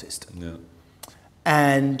solo artist. Yeah.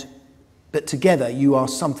 But together you are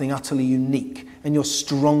something utterly unique, and you're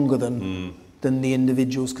stronger than the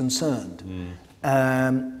individuals concerned.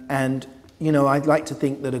 I'd like to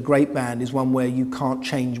think that a great band is one where you can't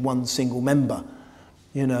change one single member,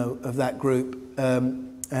 of that group.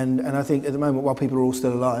 And I think at the moment, while people are all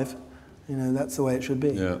still alive, that's the way it should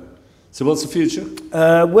be. Yeah. So what's the future?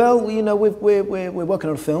 We're working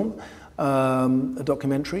on a film, a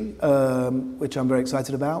documentary, which I'm very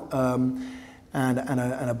excited about, and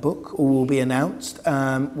a book will be announced.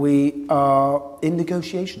 We are in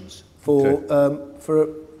negotiations for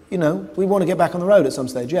we want to get back on the road at some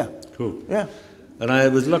stage. Yeah. Cool. Yeah. And I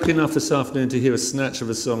was lucky enough this afternoon to hear a snatch of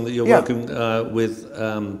a song that you're working with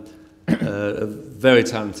a very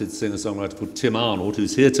talented singer-songwriter called Tim Arnold,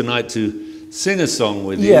 who's here tonight to sing a song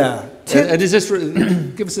with you. Yeah. And is this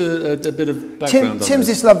give us a bit of background on Tim's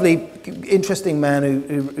this lovely, interesting man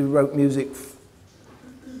who wrote music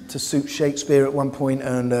to suit Shakespeare at one point,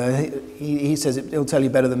 and he says he'll tell you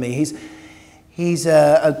better than me. He's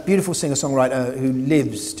a beautiful singer-songwriter who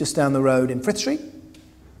lives just down the road in Frith Street.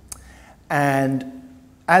 And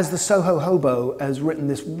as the Soho Hobo has written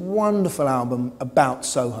this wonderful album about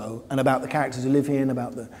Soho and about the characters who live here and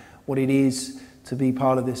about what it is to be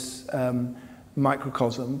part of this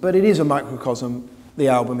microcosm. But it is a microcosm, the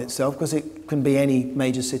album itself, because it can be any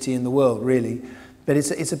major city in the world, really. But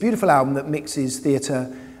it's a beautiful album that mixes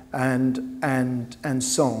theatre and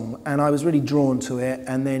song. And I was really drawn to it.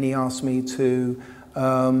 And then he asked me to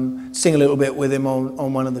sing a little bit with him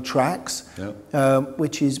on one of the tracks,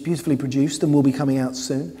 which is beautifully produced and will be coming out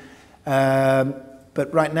soon.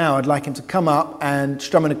 But right now I'd like him to come up and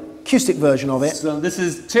strum an acoustic version of it. So this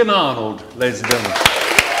is Tim Arnold, ladies and gentlemen.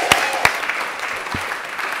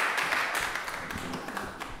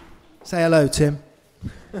 Say hello, Tim.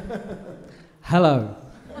 Hello.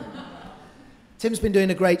 Tim's been doing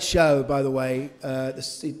a great show, by the way, a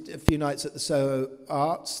few nights at the Soho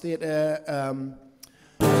Arts Theatre,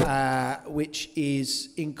 which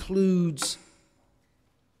includes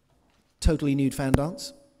totally nude fan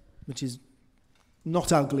dance, which is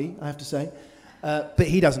not ugly, I have to say. But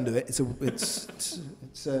he doesn't do it. It's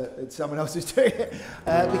someone else who's doing it.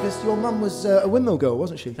 Because your mum was a Windmill girl,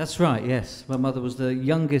 wasn't she? That's right, yes. My mother was the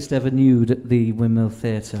youngest ever nude at the Windmill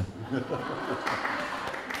Theatre.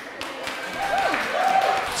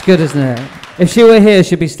 It's good, isn't it? If she were here,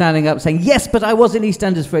 she'd be standing up saying, yes, but I was in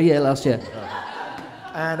EastEnders for a year last year.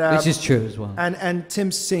 Which is true as well. And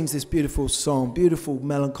Tim sings this beautiful song, beautiful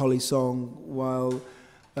melancholy song, while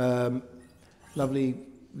lovely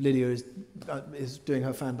Lydia is doing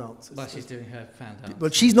her fan dance. Well, she's doing her fan dance.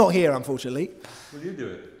 But she's not here, unfortunately. Will you do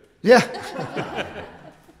it? Yeah.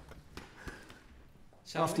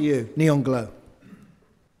 After you, Neon Glow.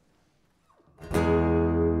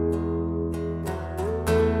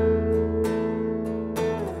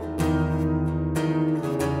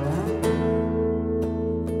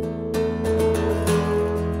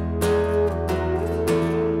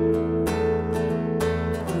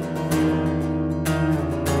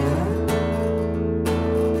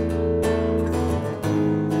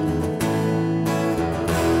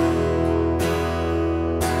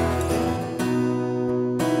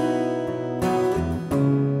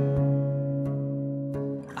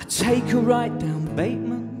 Take a ride down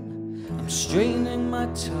Bateman, I'm straining my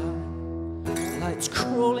tie, lights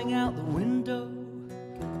crawling out the window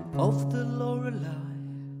of the Lorelei.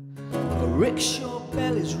 A rickshaw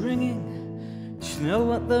bell is ringing. Do you know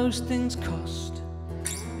what those things cost?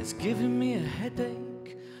 It's giving me a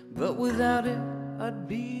headache, but without it I'd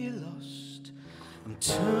be lost. I'm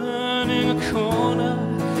turning a corner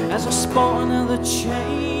as I spot another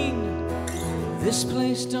chain. This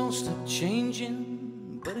place don't stop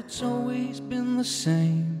changing, but it's always been the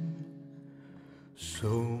same.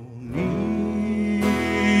 So kneel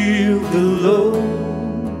below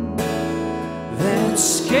that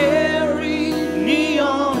scary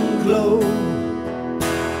neon glow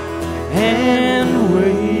and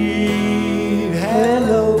wave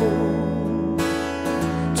hello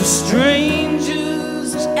to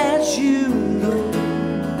strangers as you know.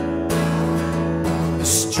 The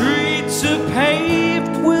streets are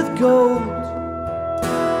paved with gold,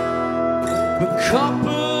 but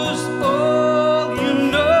copper's all you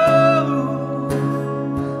know.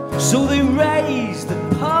 So they raise the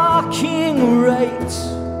parking rates,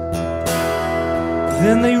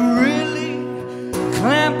 then they really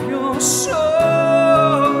clamp your soul,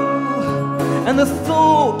 and the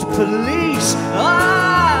thought police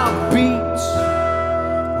are beat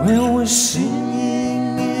when we're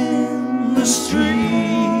singing in the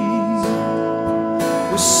streets.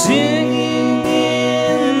 We're singing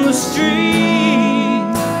in the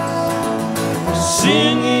streets. We're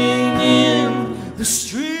singing in the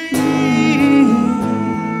streets.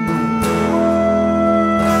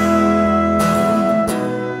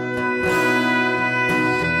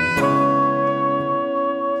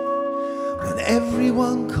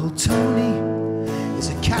 Everyone called Tony is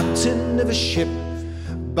a captain of a ship.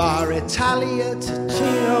 Bar Italia to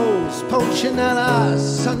Tino's, Pulcinella,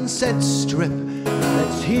 Sunset Strip.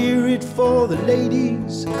 Let's hear it for the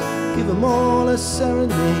ladies, give them all a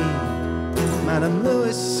serenade. Madame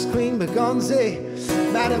Lewis, Queen Bergonzi,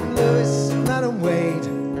 Madame Lewis, Madame Wade.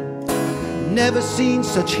 Never seen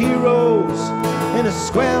such heroes in a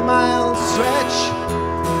square mile stretch.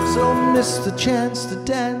 So miss the chance to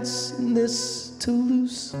dance in this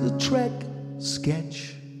Toulouse-Lautrec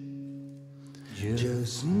sketch.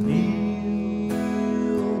 Just kneel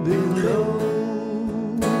below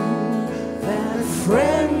that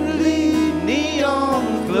friendly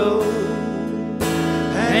neon glow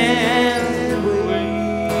and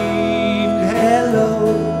wave hello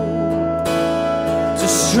to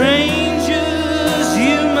strangers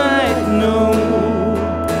you might know.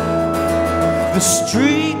 The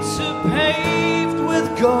streets are paved with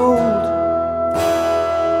gold,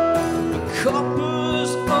 the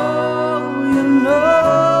copper's all you know.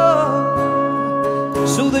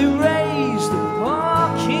 So they raise the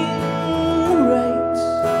parking rates,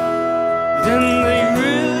 then they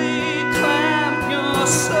really clamp your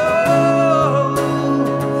soul,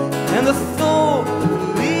 and the thought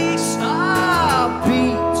police are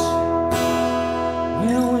beat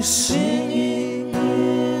when we're singing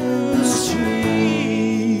in the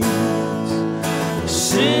streets.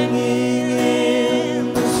 Singing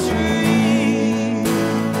in the streets.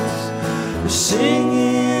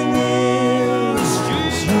 Singing in the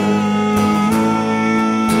streets.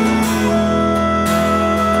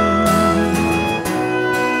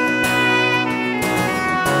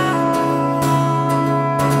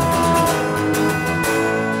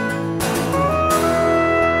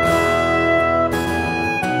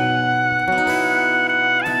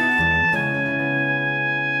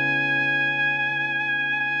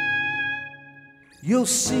 You'll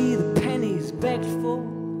see the pennies begged for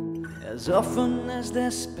as often as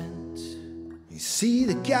they're spent. You see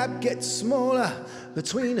the gap get smaller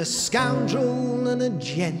between a scoundrel and a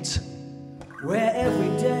gent, where every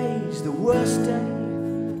day's the worst day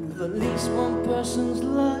of at least one person's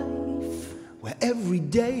life, where every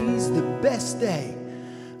day's the best day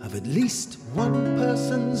of at least one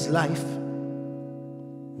person's life.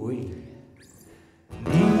 We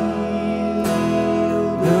kneel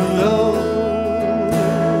below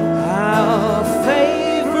our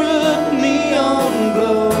favorite neon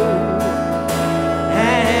glow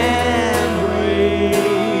and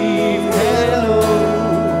wave hello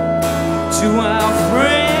to our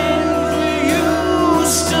friends we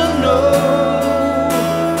used to know.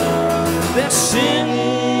 They're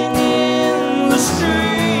singing in the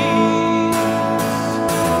streets.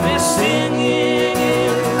 They're singing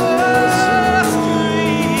in the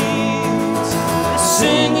streets. They're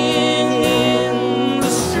singing in the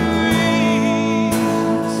streets.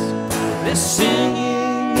 They're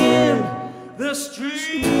singing in the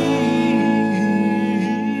streets.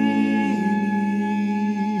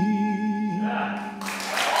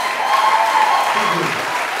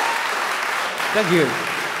 Thank you.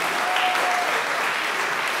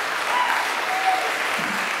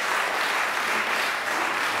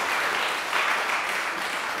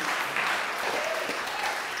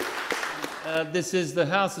 This is the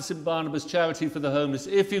House of St Barnabas Charity for the Homeless.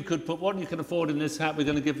 If you could put what you can afford in this hat, we're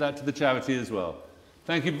going to give that to the charity as well.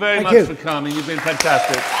 Thank you very much for coming. You've been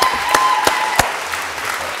fantastic.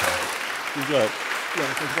 Good job.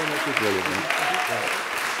 Yeah, thank you very much. Brilliant.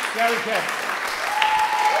 Gary Kemp.